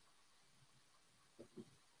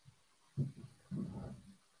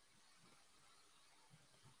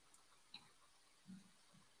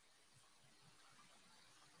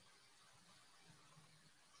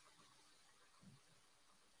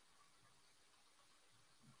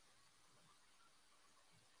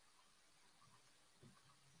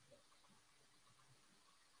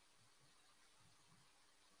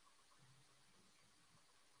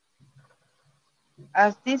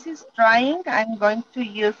 As this is drying, I'm going to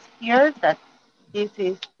use here that this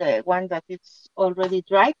is the one that is already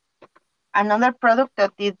dry. Another product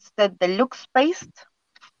that is the deluxe paste.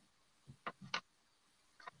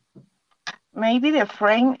 Maybe the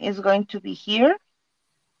frame is going to be here.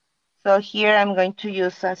 So here I'm going to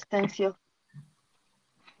use a stencil.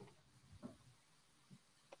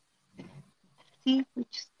 See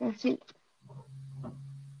which stencil.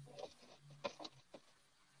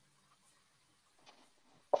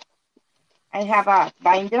 I have a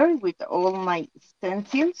binder with all my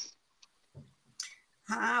stencils.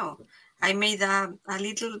 Wow. I made a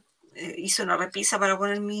little, hice una repisa para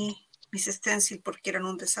poner mis stencils porque eran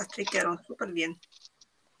un desastre y quedaron súper bien.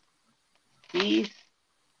 Y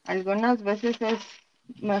algunas veces es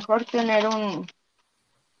mejor tener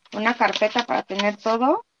una carpeta para tener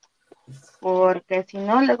todo, porque si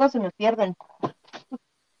no, luego se me pierden.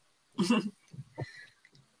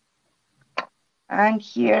 And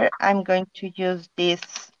here I'm going to use this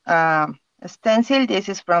stencil. This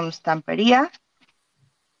is from Stamperia.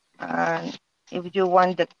 And if you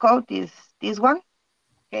want the code, is this one,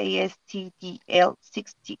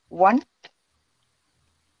 KSTDL61.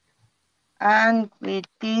 And with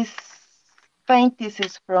this paint, this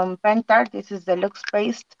is from Pentar. This is the Lux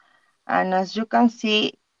paste. And as you can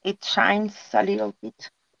see, it shines a little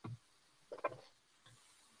bit.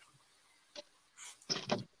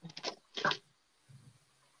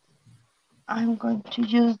 I'm going to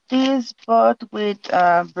use this, but with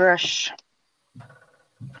a brush.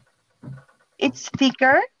 It's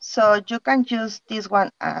thicker, so you can use this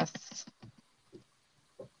one as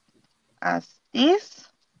this,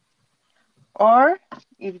 or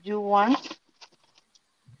if you want,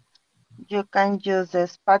 you can use the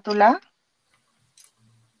spatula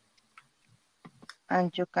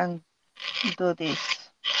and you can do this.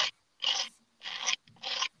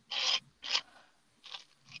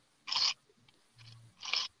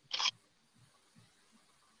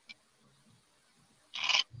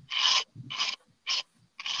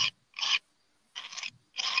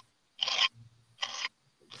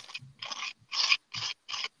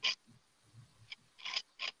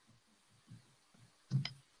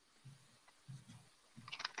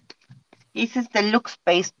 This is the Lux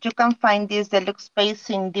paste. You can find this deluxe paste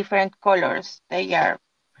in different colors. They are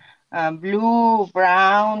blue,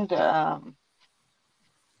 brown,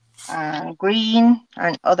 green,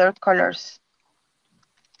 and other colors.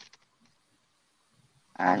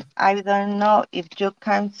 And I don't know if you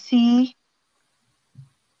can see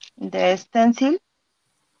the stencil.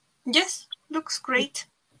 Yes, looks great.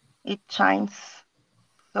 It shines.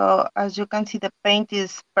 So as you can see, the paint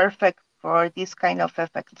is perfect for this kind of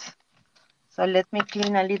effects. So let me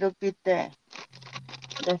clean a little bit the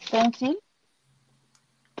stencil.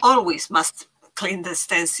 Always must clean the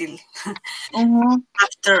stencil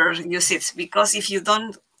after use it, because if you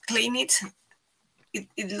don't clean it, it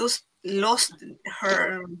lost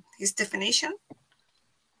his definition.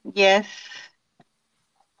 Yes.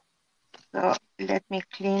 So let me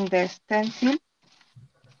clean the stencil,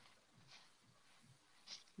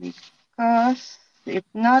 because if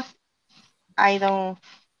not,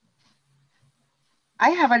 I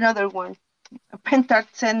have another one. Pentart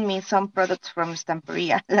sent me some products from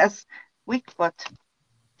Stamperia last week, but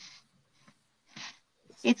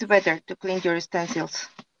it's better to clean your stencils.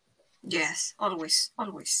 Yes, always,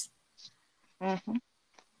 always.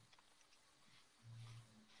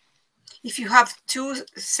 If you have two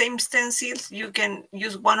same stencils, you can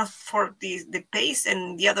use one for the paste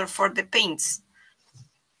and the other for the paints.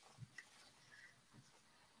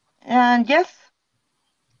 And yes,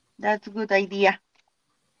 that's a good idea.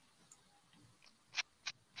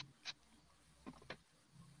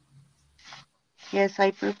 Yes,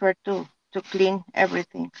 I prefer to clean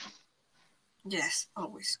everything. Yes,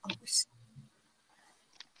 always, always.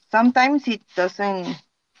 Sometimes it's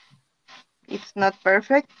not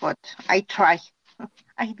perfect, but I try.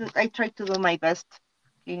 I try to do my best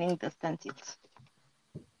cleaning the stencils.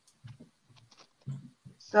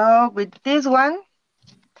 So with this one,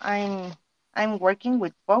 I'm working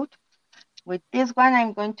with both. With this one,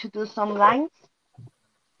 I'm going to do some lines.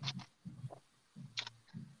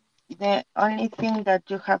 The only thing that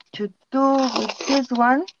you have to do with this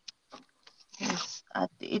one is at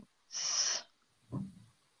its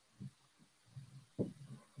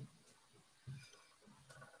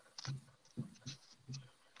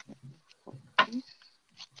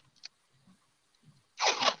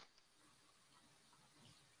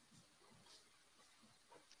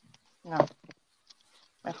no,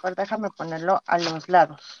 mejor déjame ponerlo a los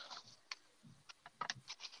lados.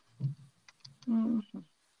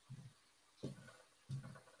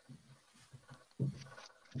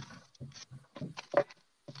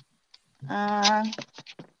 And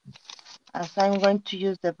as I'm going to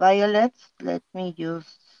use the violets, let me use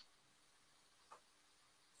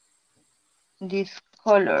this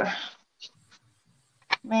color.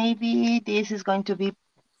 Maybe this is going to be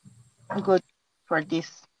good for this.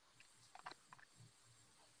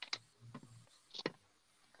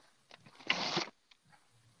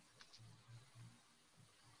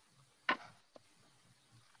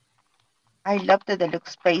 I love the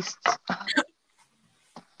deluxe pastes.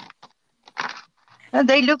 And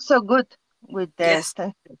they look so good with the Yes,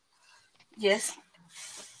 stencil. yes.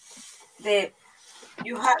 The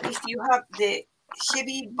you have if you have the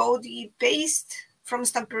heavy body paste from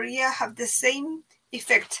Stamperia have the same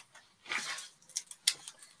effect.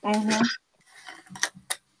 Mm-hmm.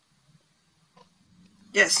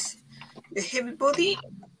 Yes, the heavy body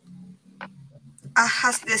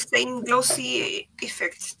has the same glossy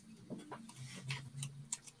effect.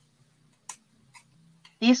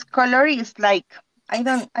 This color is like I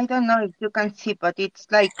don't know if you can see, but it's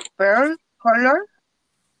like pearl color.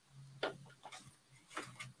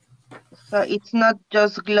 So it's not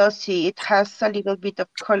just glossy, it has a little bit of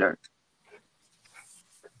color.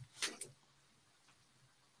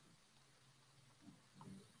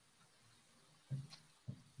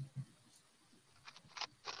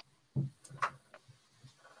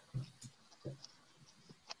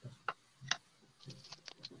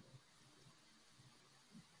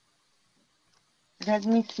 Let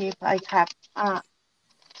me see if I have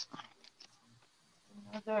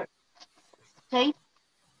another tape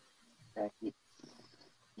that is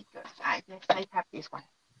thicker. Yes, I have this one.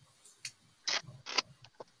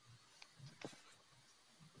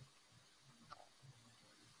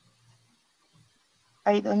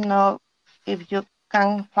 I don't know if you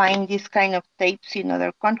can find this kind of tapes in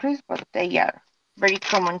other countries, but they are very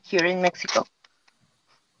common here in Mexico.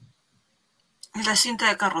 ¿Es la cinta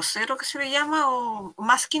de carrocero que se le llama o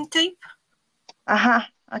masking tape?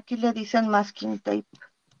 Ajá, aquí le dicen masking tape.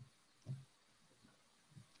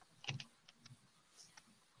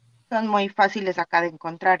 Son muy fáciles acá de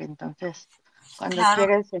encontrar, entonces cuando Claro,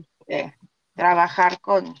 quieres trabajar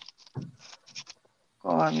con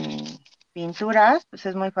pinturas, pues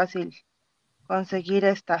es muy fácil conseguir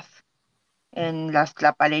estas en las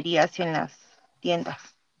clapalerías y en las tiendas.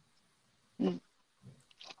 Mm.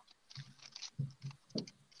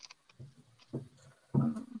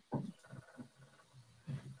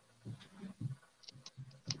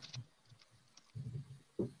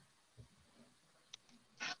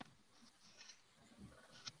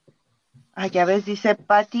 Ah, ya ves, dice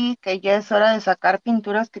Patty que ya es hora de sacar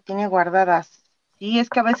pinturas que tiene guardadas. Sí, es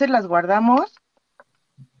que a veces las guardamos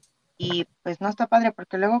y pues no está padre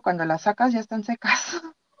porque luego cuando las sacas ya están secas.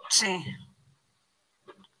 sí.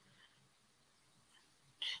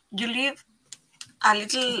 You leave a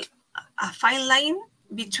little a fine line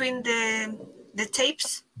between the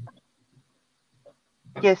tapes.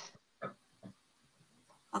 Yes.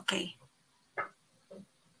 Okay.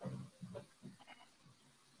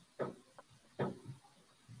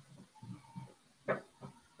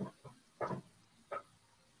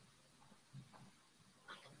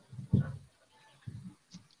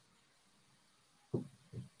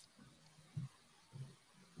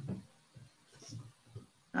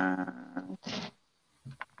 And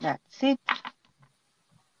that's it.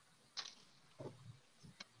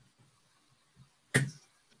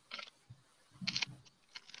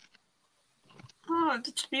 Oh,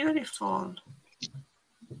 that's beautiful.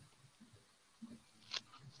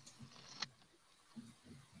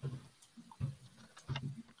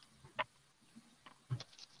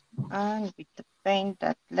 And with the paint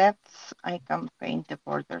that left, I can paint the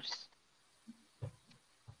borders.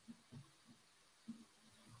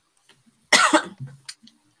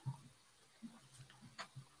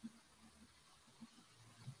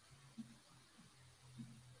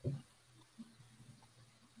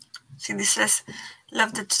 See, this says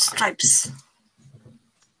love the stripes.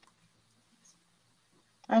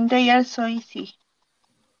 And they are so easy.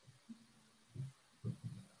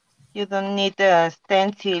 You don't need a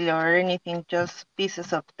stencil or anything, just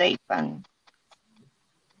pieces of tape and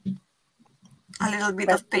A little bit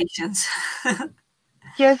that's of it. patience.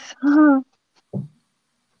 Yes.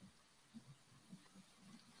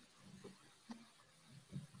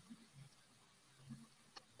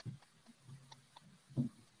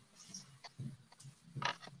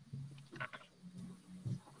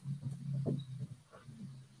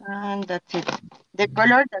 And that's it. The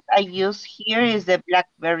color that I use here is the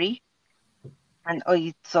blackberry, and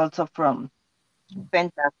it's also from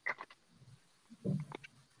Penta.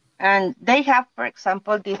 And they have, for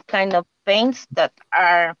example, this kind of paints that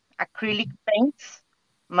are acrylic paints,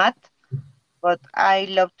 matte. but I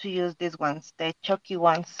love to use these ones, the chalky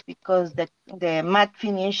ones, because the matte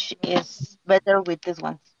finish is better with these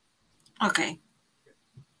ones. Okay.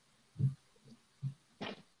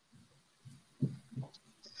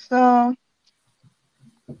 So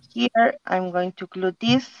here I'm going to glue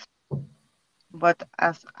this, but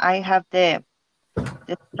as I have the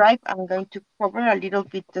stripe, I'm going to cover a little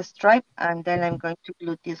bit the stripe, and then I'm going to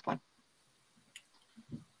glue this one.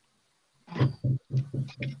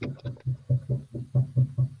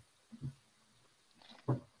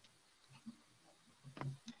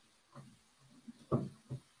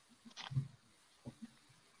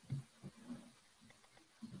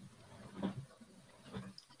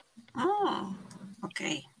 Oh,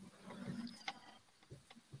 okay.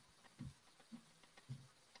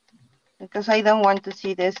 Because I don't want to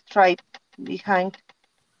see the stripe behind.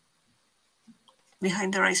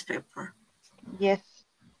 Behind the rice paper. Yes,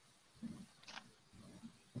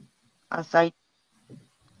 as I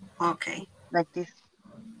Okay. like this.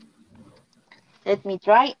 Let me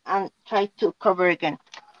try and try to cover again.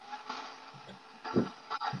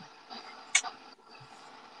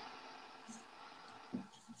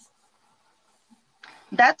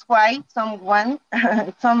 That's why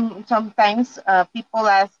sometimes people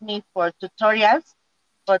ask me for tutorials,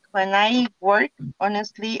 but when I work,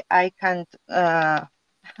 honestly, I can't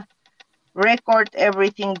record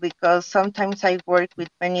everything because sometimes I work with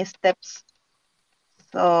many steps.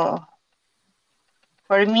 So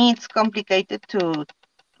for me, it's complicated to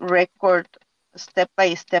record step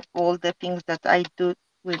by step all the things that I do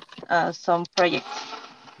with some projects.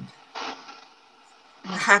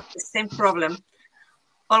 I have the same problem.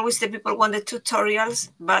 Always the people want the tutorials,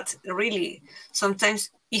 but really,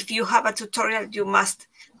 sometimes if you have a tutorial, you must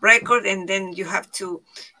record and then you have to,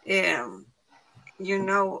 um, you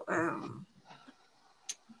know,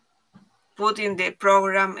 put in the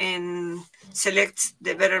program and select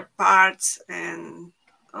the better parts. And,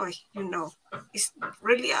 oh, it's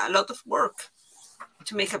really a lot of work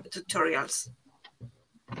to make up tutorials.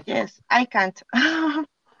 Yes, I can't.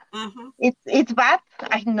 Mm-hmm. It's bad,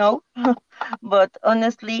 I know, but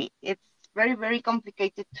honestly, it's very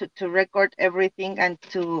complicated to record everything and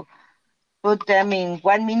to put them in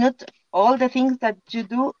 1 minute. All the things that you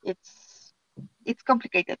do, it's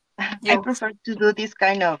complicated. I Yeah. prefer to do this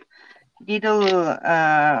kind of little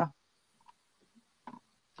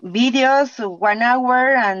videos, 1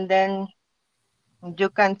 hour, and then you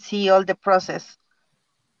can see all the process.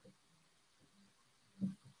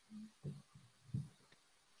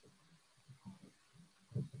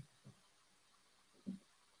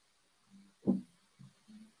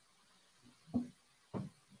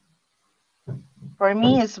 For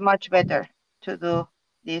me, it's much better to do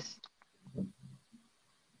this.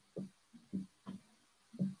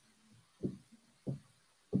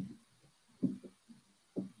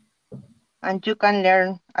 And you can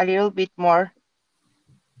learn a little bit more.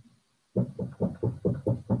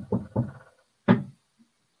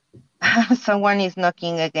 Someone is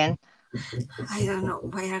knocking again. I don't know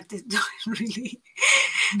why are they doing really.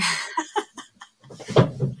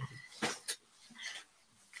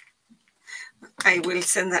 I will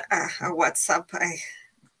send a WhatsApp.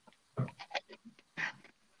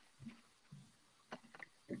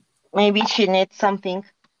 Maybe she needs something.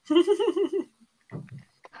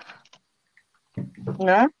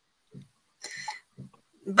 No?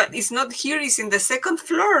 But it's not here, it's in the second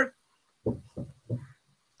floor.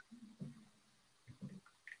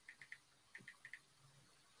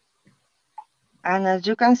 And as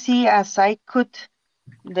you can see, as I cut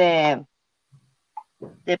the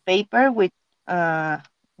paper with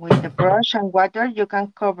the brush and water, you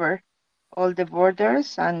can cover all the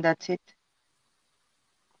borders, and that's it.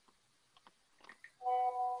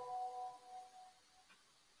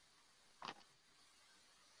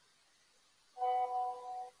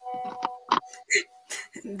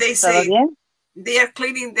 They ¿Todo say bien? they are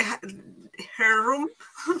cleaning her room,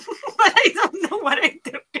 but I don't know what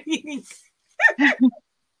they're cleaning.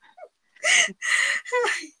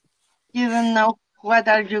 You don't know what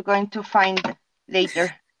are you going to find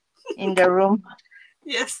later in the room.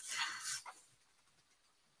 Yes.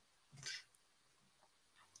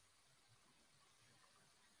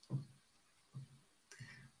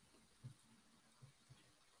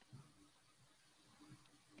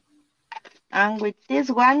 And with this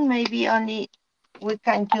one, maybe only we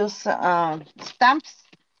can use stamps.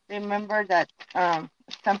 Remember that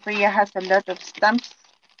Stamperia has a lot of stamps.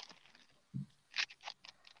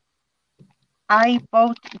 I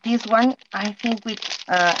bought this one, I think, with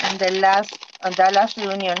in the last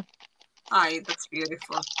reunion. Aye, that's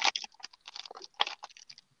beautiful.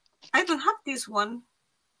 I don't have this one.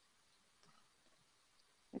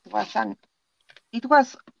 It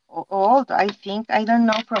was old, I think. I don't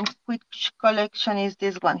know from which collection is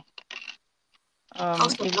this one.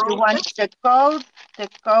 House of If you want Roses. the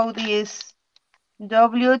code is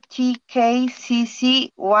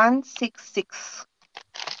WTKCC166.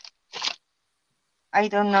 I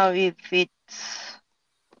don't know if it's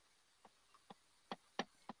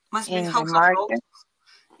Must be in the House of market. Roses.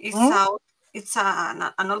 It's Hmm? out. It's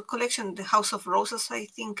an old collection, the House of Roses, I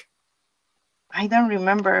think. I don't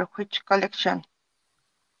remember which collection.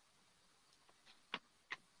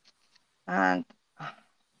 And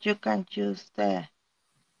you can use the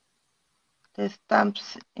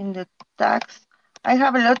stamps in the tags. I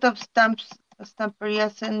have a lot of stamps.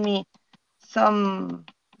 Stamperia sent me some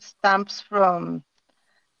stamps from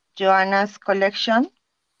Joanna's collection,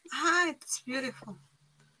 Ah, it's beautiful.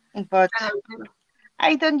 but Kind of beautiful.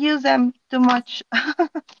 I don't use them too much.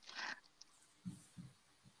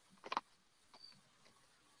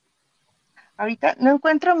 Ahorita no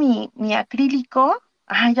encuentro mi acrílico.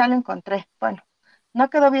 Ah, ya lo encontré. Bueno, no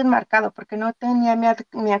quedó bien marcado porque no tenía mi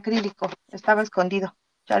acrílico. Estaba escondido.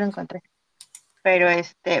 Ya lo encontré. Pero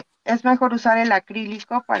es mejor usar el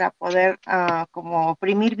acrílico para poder como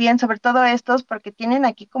oprimir bien, sobre todo estos, porque tienen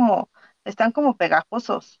aquí están como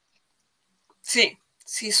pegajosos. Sí,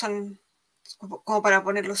 sí, son como para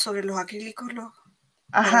ponerlos sobre los acrílicos, para...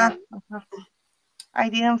 Ajá, ajá. I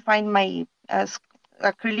didn't find my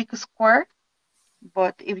acrylic square,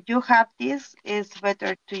 but if you have this, it's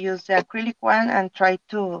better to use the acrylic one and try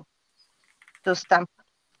to stamp.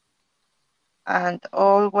 And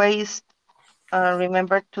always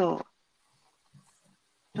remember to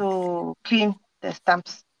clean the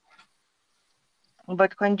stamps.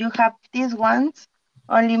 But when you have these ones,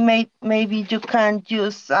 only maybe you can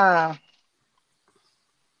use the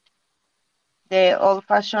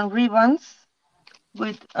old-fashioned ribbons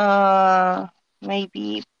with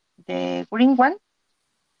maybe the green one,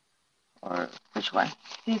 or which one?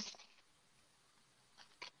 This,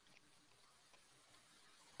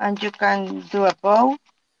 and you can do a bow.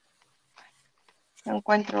 No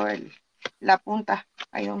encuentro la punta.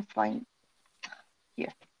 I don't find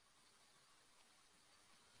here.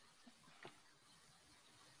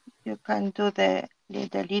 You can do the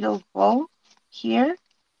little bow here.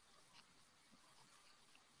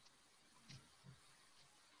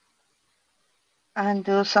 And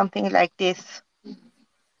do something like this.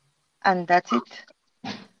 And that's it.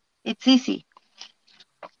 It's easy.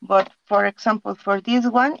 But for example, for this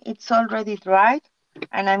one, it's already dried.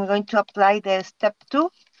 And I'm going to apply the step 2.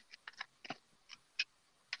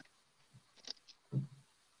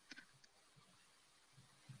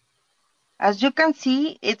 As you can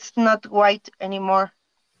see, it's not white anymore.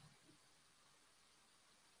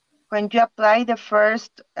 When you apply the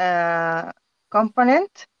first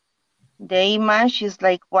component, the image is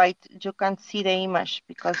like white. You can see the image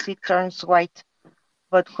because it turns white.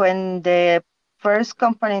 But when the first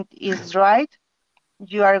component is dried,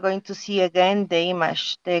 you are going to see again the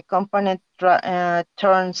image. The component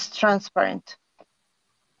turns transparent.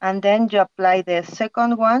 And then you apply the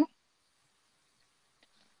second one,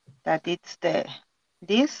 that it's the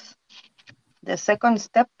second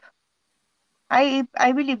step. I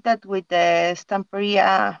believe that with the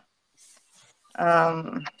Stamperia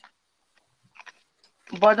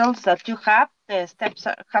bottles that you have, the steps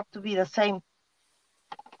have to be the same.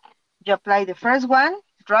 You apply the first one,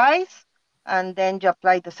 dries, and then you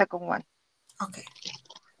apply the second one. Okay.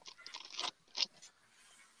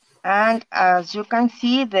 And as you can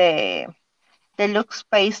see, the Lux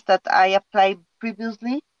paste that I applied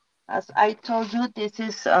previously, as I told you, this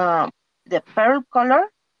is the pearl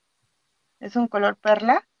color. Es un color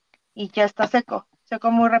perla y ya está seco. Seco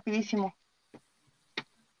muy rapidísimo.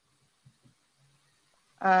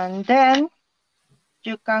 And then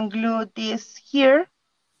you can glue this here.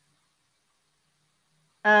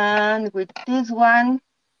 And with this one,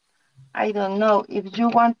 I don't know if you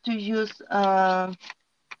want to use,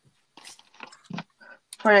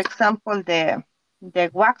 for example, the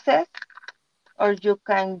waxes, or you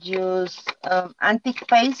can use antique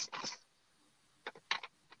pastes.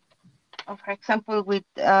 Or for example, with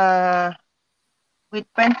Pentart,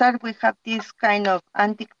 we have this kind of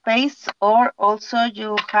antique paste, or also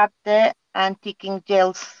you have the antiquing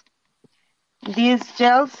gels. These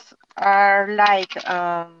gels are like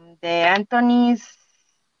the Anthony's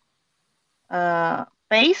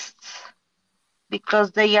pastes,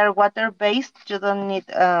 because they are water-based. You don't need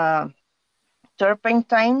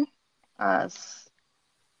turpentine as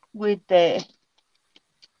with the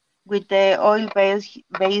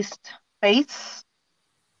oil-based pastes.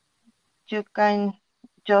 You can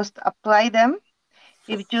just apply them.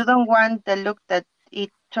 If you don't want the look that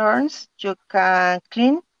it turns, you can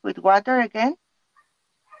clean with water again.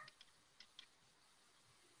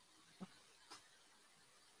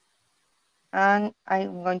 And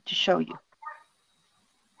I'm going to show you.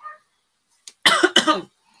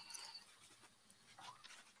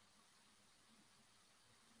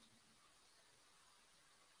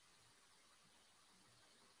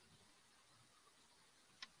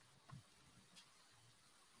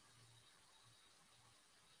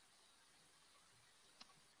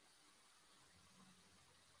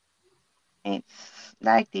 It's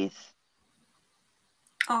like this.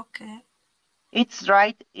 Okay. It's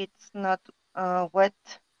dried, it's not wet,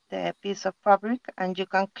 the piece of fabric, and you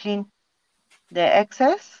can clean the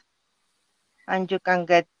excess and you can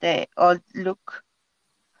get the old look.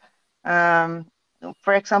 Um,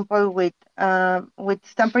 for example, with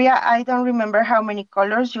Stamperia, I don't remember how many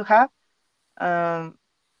colors you have. Um,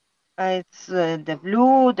 it's the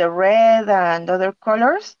blue, the red, and other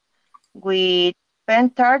colors. With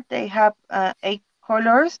Pentart, they have 8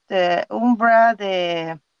 colors. The Umbra,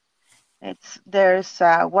 there's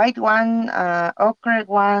a white one, ochre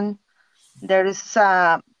one. There's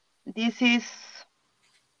this is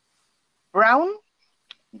brown.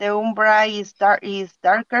 The Umbra is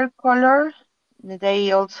darker color.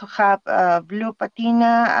 They also have blue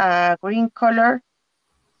patina, green color.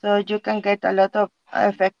 So you can get a lot of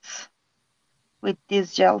effects with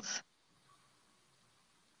these gels.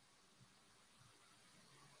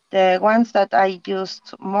 The ones that I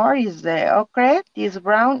used more is the ochre, this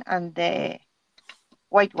brown, and the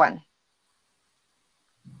white one.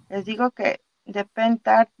 Les digo que de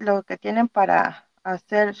Pentart lo que tienen para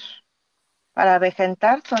hacer, para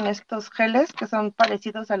vegetar son estos geles que son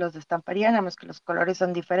parecidos a los de estampería, nada más que los colores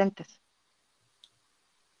son diferentes.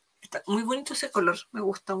 Está muy bonito ese color, me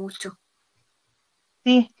gusta mucho.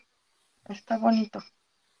 Sí, está bonito.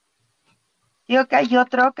 Digo que hay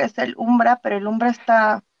otro que es el Umbra, pero el Umbra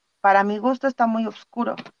está, para mi gusto, está muy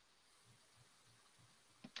oscuro.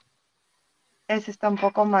 Ese está un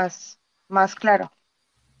poco más claro.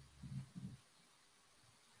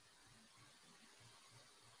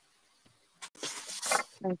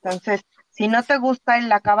 Entonces, si no te gusta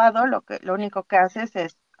el acabado, lo único que haces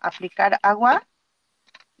es aplicar agua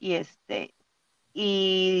y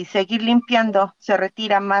y seguir limpiando, se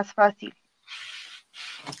retira más fácil.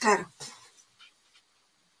 Claro.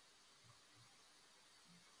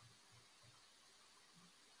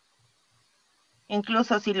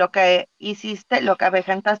 Incluso si lo que hiciste, lo que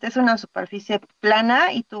avejentaste es una superficie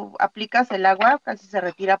plana y tú aplicas el agua, casi se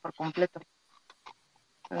retira por completo.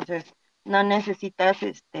 Entonces, no necesitas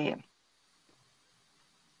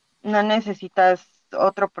no necesitas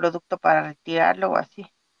otro producto para retirarlo o así.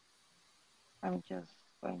 I'm just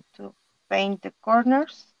going to paint the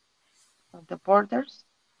corners of the borders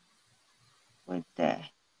with the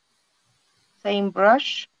same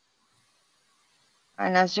brush.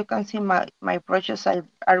 And as you can see, my brushes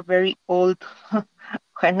are very old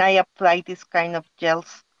when I apply this kind of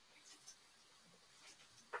gels.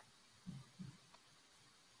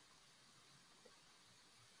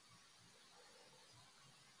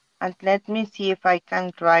 And let me see if I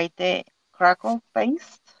can dry the crackle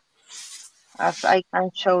paste, as I can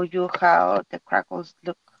show you how the crackles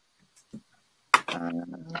look.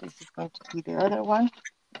 This is going to be the other one.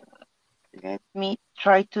 Let me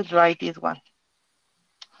try to dry this one.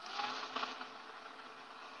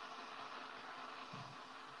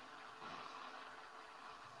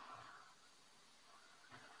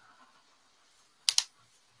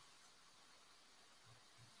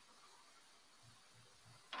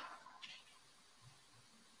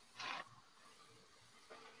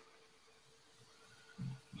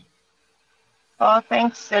 Oh,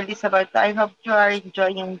 thanks, Elizabeth. I hope you are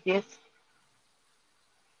enjoying this.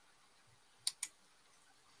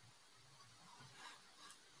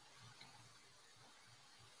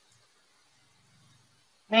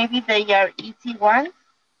 Maybe they are easy ones,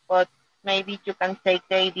 but maybe you can take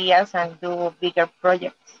the ideas and do bigger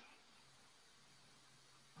projects.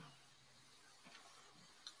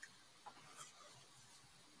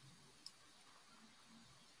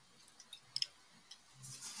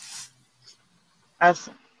 As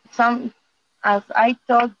as I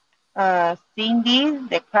told Cindy,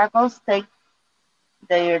 the crackles take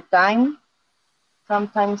their time.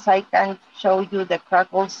 Sometimes I can show you the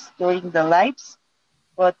crackles during the lives,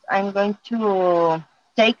 but I'm going to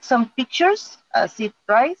take some pictures as it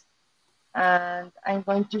dries, and I'm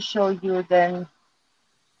going to show you then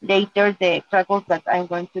later the crackles that I'm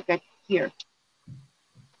going to get here.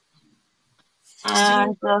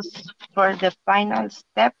 And just for the final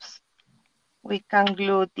steps, we can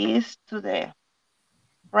glue this to the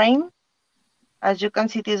frame. As you can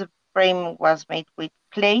see, this frame was made with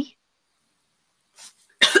clay.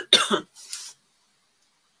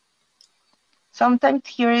 Sometimes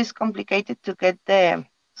here is complicated to get the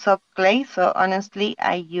soft clay, so honestly,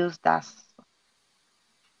 I use dust.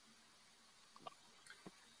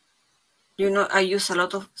 I use a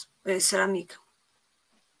lot of ceramic.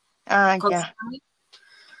 Cold Yeah. ceramic.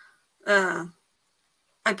 Uh,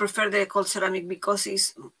 I prefer the cold ceramic because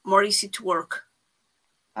it's more easy to work.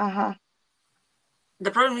 Uh-huh. The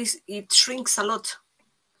problem is it shrinks a lot.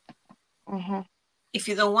 Mm-hmm. If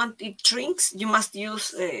you don't want it shrinks, you must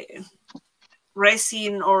use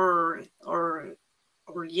resin or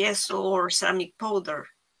yeso or ceramic powder.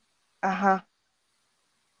 Uh-huh.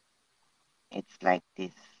 It's like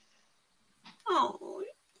this. Oh,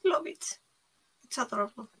 love it. It's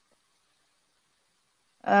adorable.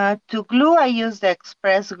 To glue, I use the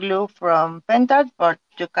express glue from Pentard, but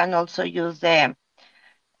you can also use the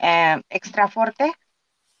extra forte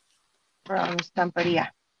from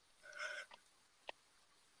Stamperia.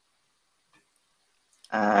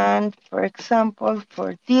 And for example,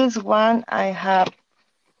 for this one, I have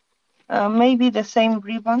maybe the same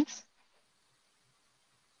ribbons.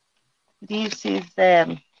 This is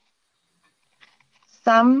the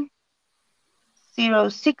Sam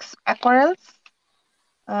 06 aquarels,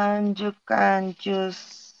 and you can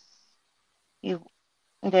use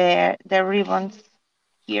the ribbons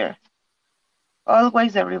here.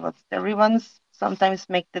 Always the ribbons. The ribbons sometimes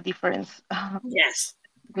make the difference Yes.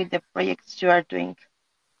 with the projects you are doing.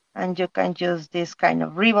 And you can use this kind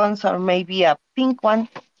of ribbons or maybe a pink one.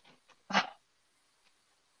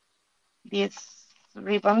 These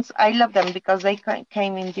ribbons, I love them because they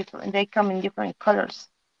came in different. They come in different colors.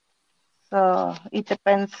 So it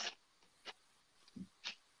depends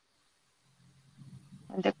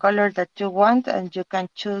on the color that you want, and you can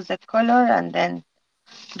choose the color and then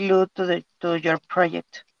glue to your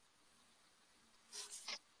project.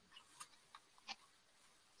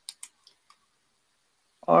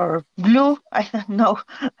 Or glue, I don't know.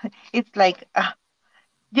 It's like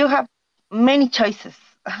you have many choices.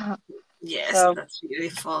 Yes, So that's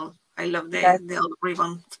beautiful. I love that the old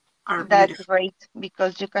ribbon. Are that's beautiful. great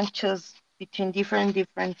because you can choose between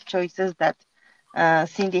different choices that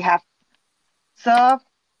Cindy have. So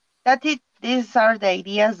that's it. These are the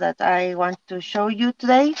ideas that I want to show you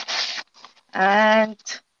today, and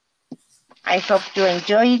I hope you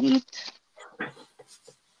enjoyed it.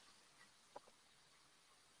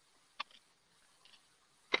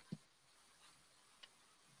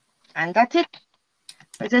 And that's it.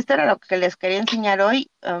 Pues esto era lo que les quería enseñar hoy.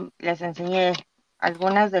 Les enseñé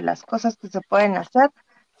algunas de las cosas que se pueden hacer,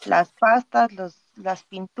 las pastas, las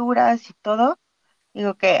pinturas y todo.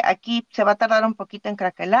 Digo que aquí se va a tardar un poquito en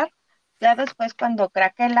craquelar. Ya después cuando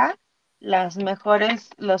craquela, los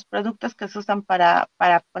productos que se usan para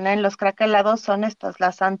poner en los craquelados son estas,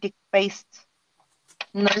 las antique pastes,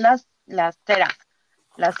 no las ceras.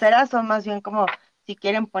 Las ceras son más bien como si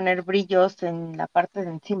quieren poner brillos en la parte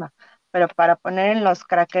de encima, pero para poner en los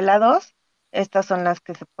craquelados, estas son las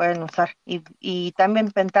que se pueden usar. Y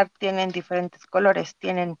también Pentar tienen diferentes colores,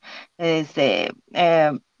 tienen desde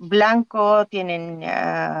blanco, tienen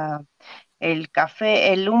el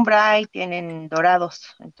café, el umbra y tienen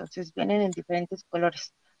dorados, entonces vienen en diferentes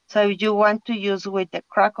colores. So if you want to use with the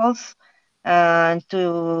crackles,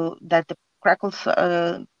 to that the crackles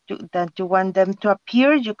that you want them to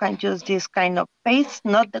appear, you can use this kind of paste,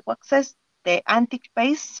 not the waxes, the antique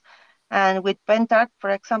paste. And with Pentart, for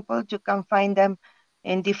example, you can find them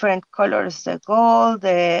in different colors, the gold,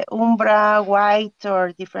 the umbra, white,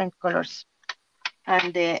 or different colors.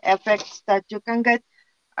 And the effects that you can get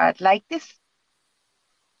are like this.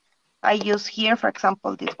 I use here, for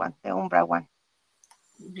example, this one, the umbra one.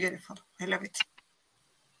 Beautiful. I love it.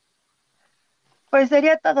 Pues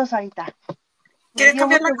sería todo, Sarita. Me ¿Quieres dio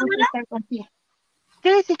cambiar la mucho gusto cámara? estar contigo.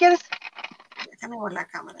 Sí, si quieres. Ya cambiamos la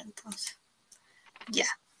cámara entonces. Ya.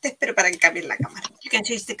 Te espero para que cambies la cámara. You can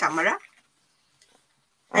change the camera.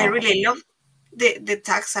 I really love the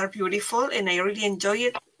tags are beautiful and I really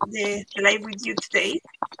enjoyed the live with you today.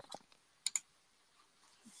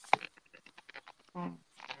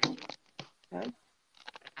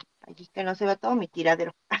 Allí que no se ve todo mi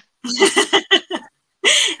tiradero.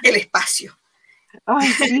 El espacio. Ay,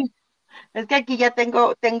 sí. Es que aquí ya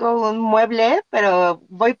tengo un mueble, pero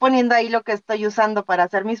voy poniendo ahí lo que estoy usando para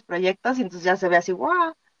hacer mis proyectos y entonces ya se ve así,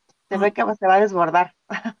 ¡wow! Se ve que se va a desbordar.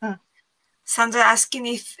 Sandra asking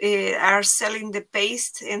if are selling the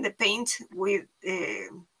paste and the paint with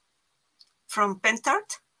from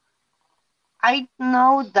Pentart. I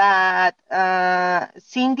know that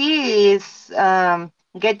Cindy is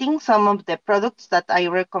getting some of the products that I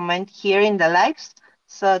recommend here in the lives.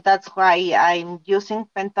 So that's why I'm using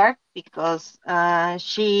Pentart, because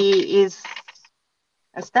she is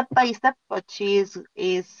step by step, but she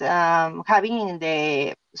is having in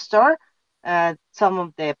the store some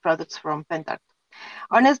of the products from Pentart. Okay.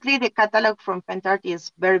 Honestly, the catalog from Pentart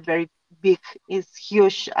is very, very big. It's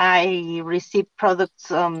huge. I receive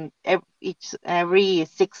products every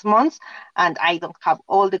 6 months, and I don't have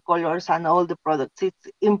all the colors and all the products. It's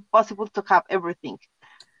impossible to have everything.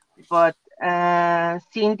 But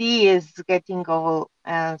Cindy is getting all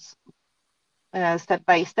step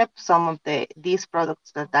by step some of these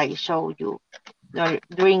products that I show you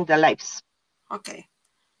during the lives. Okay.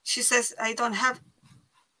 She says I don't have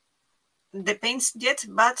the paints yet,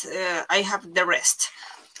 but I have the rest.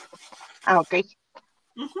 Okay.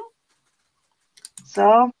 Mhm.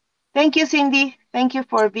 So thank you, Cindy. Thank you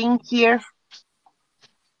for being here,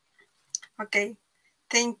 Okay.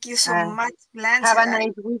 Thank you so and much, Blanche. have a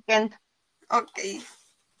nice weekend. Okay.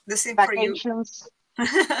 The same for you. Vacations.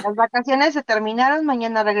 Las vacaciones se terminaron,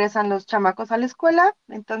 mañana regresan los chamacos a la escuela,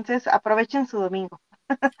 entonces aprovechen su domingo.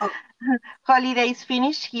 Oh, Holidays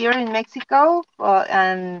finish here in Mexico,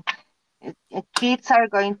 and kids are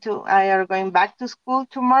going back to school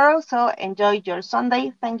tomorrow, so enjoy your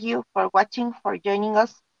Sunday. Thank you for watching, for joining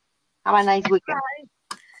us. Have a nice weekend.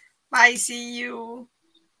 bye. Bye. See you.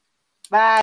 Bye.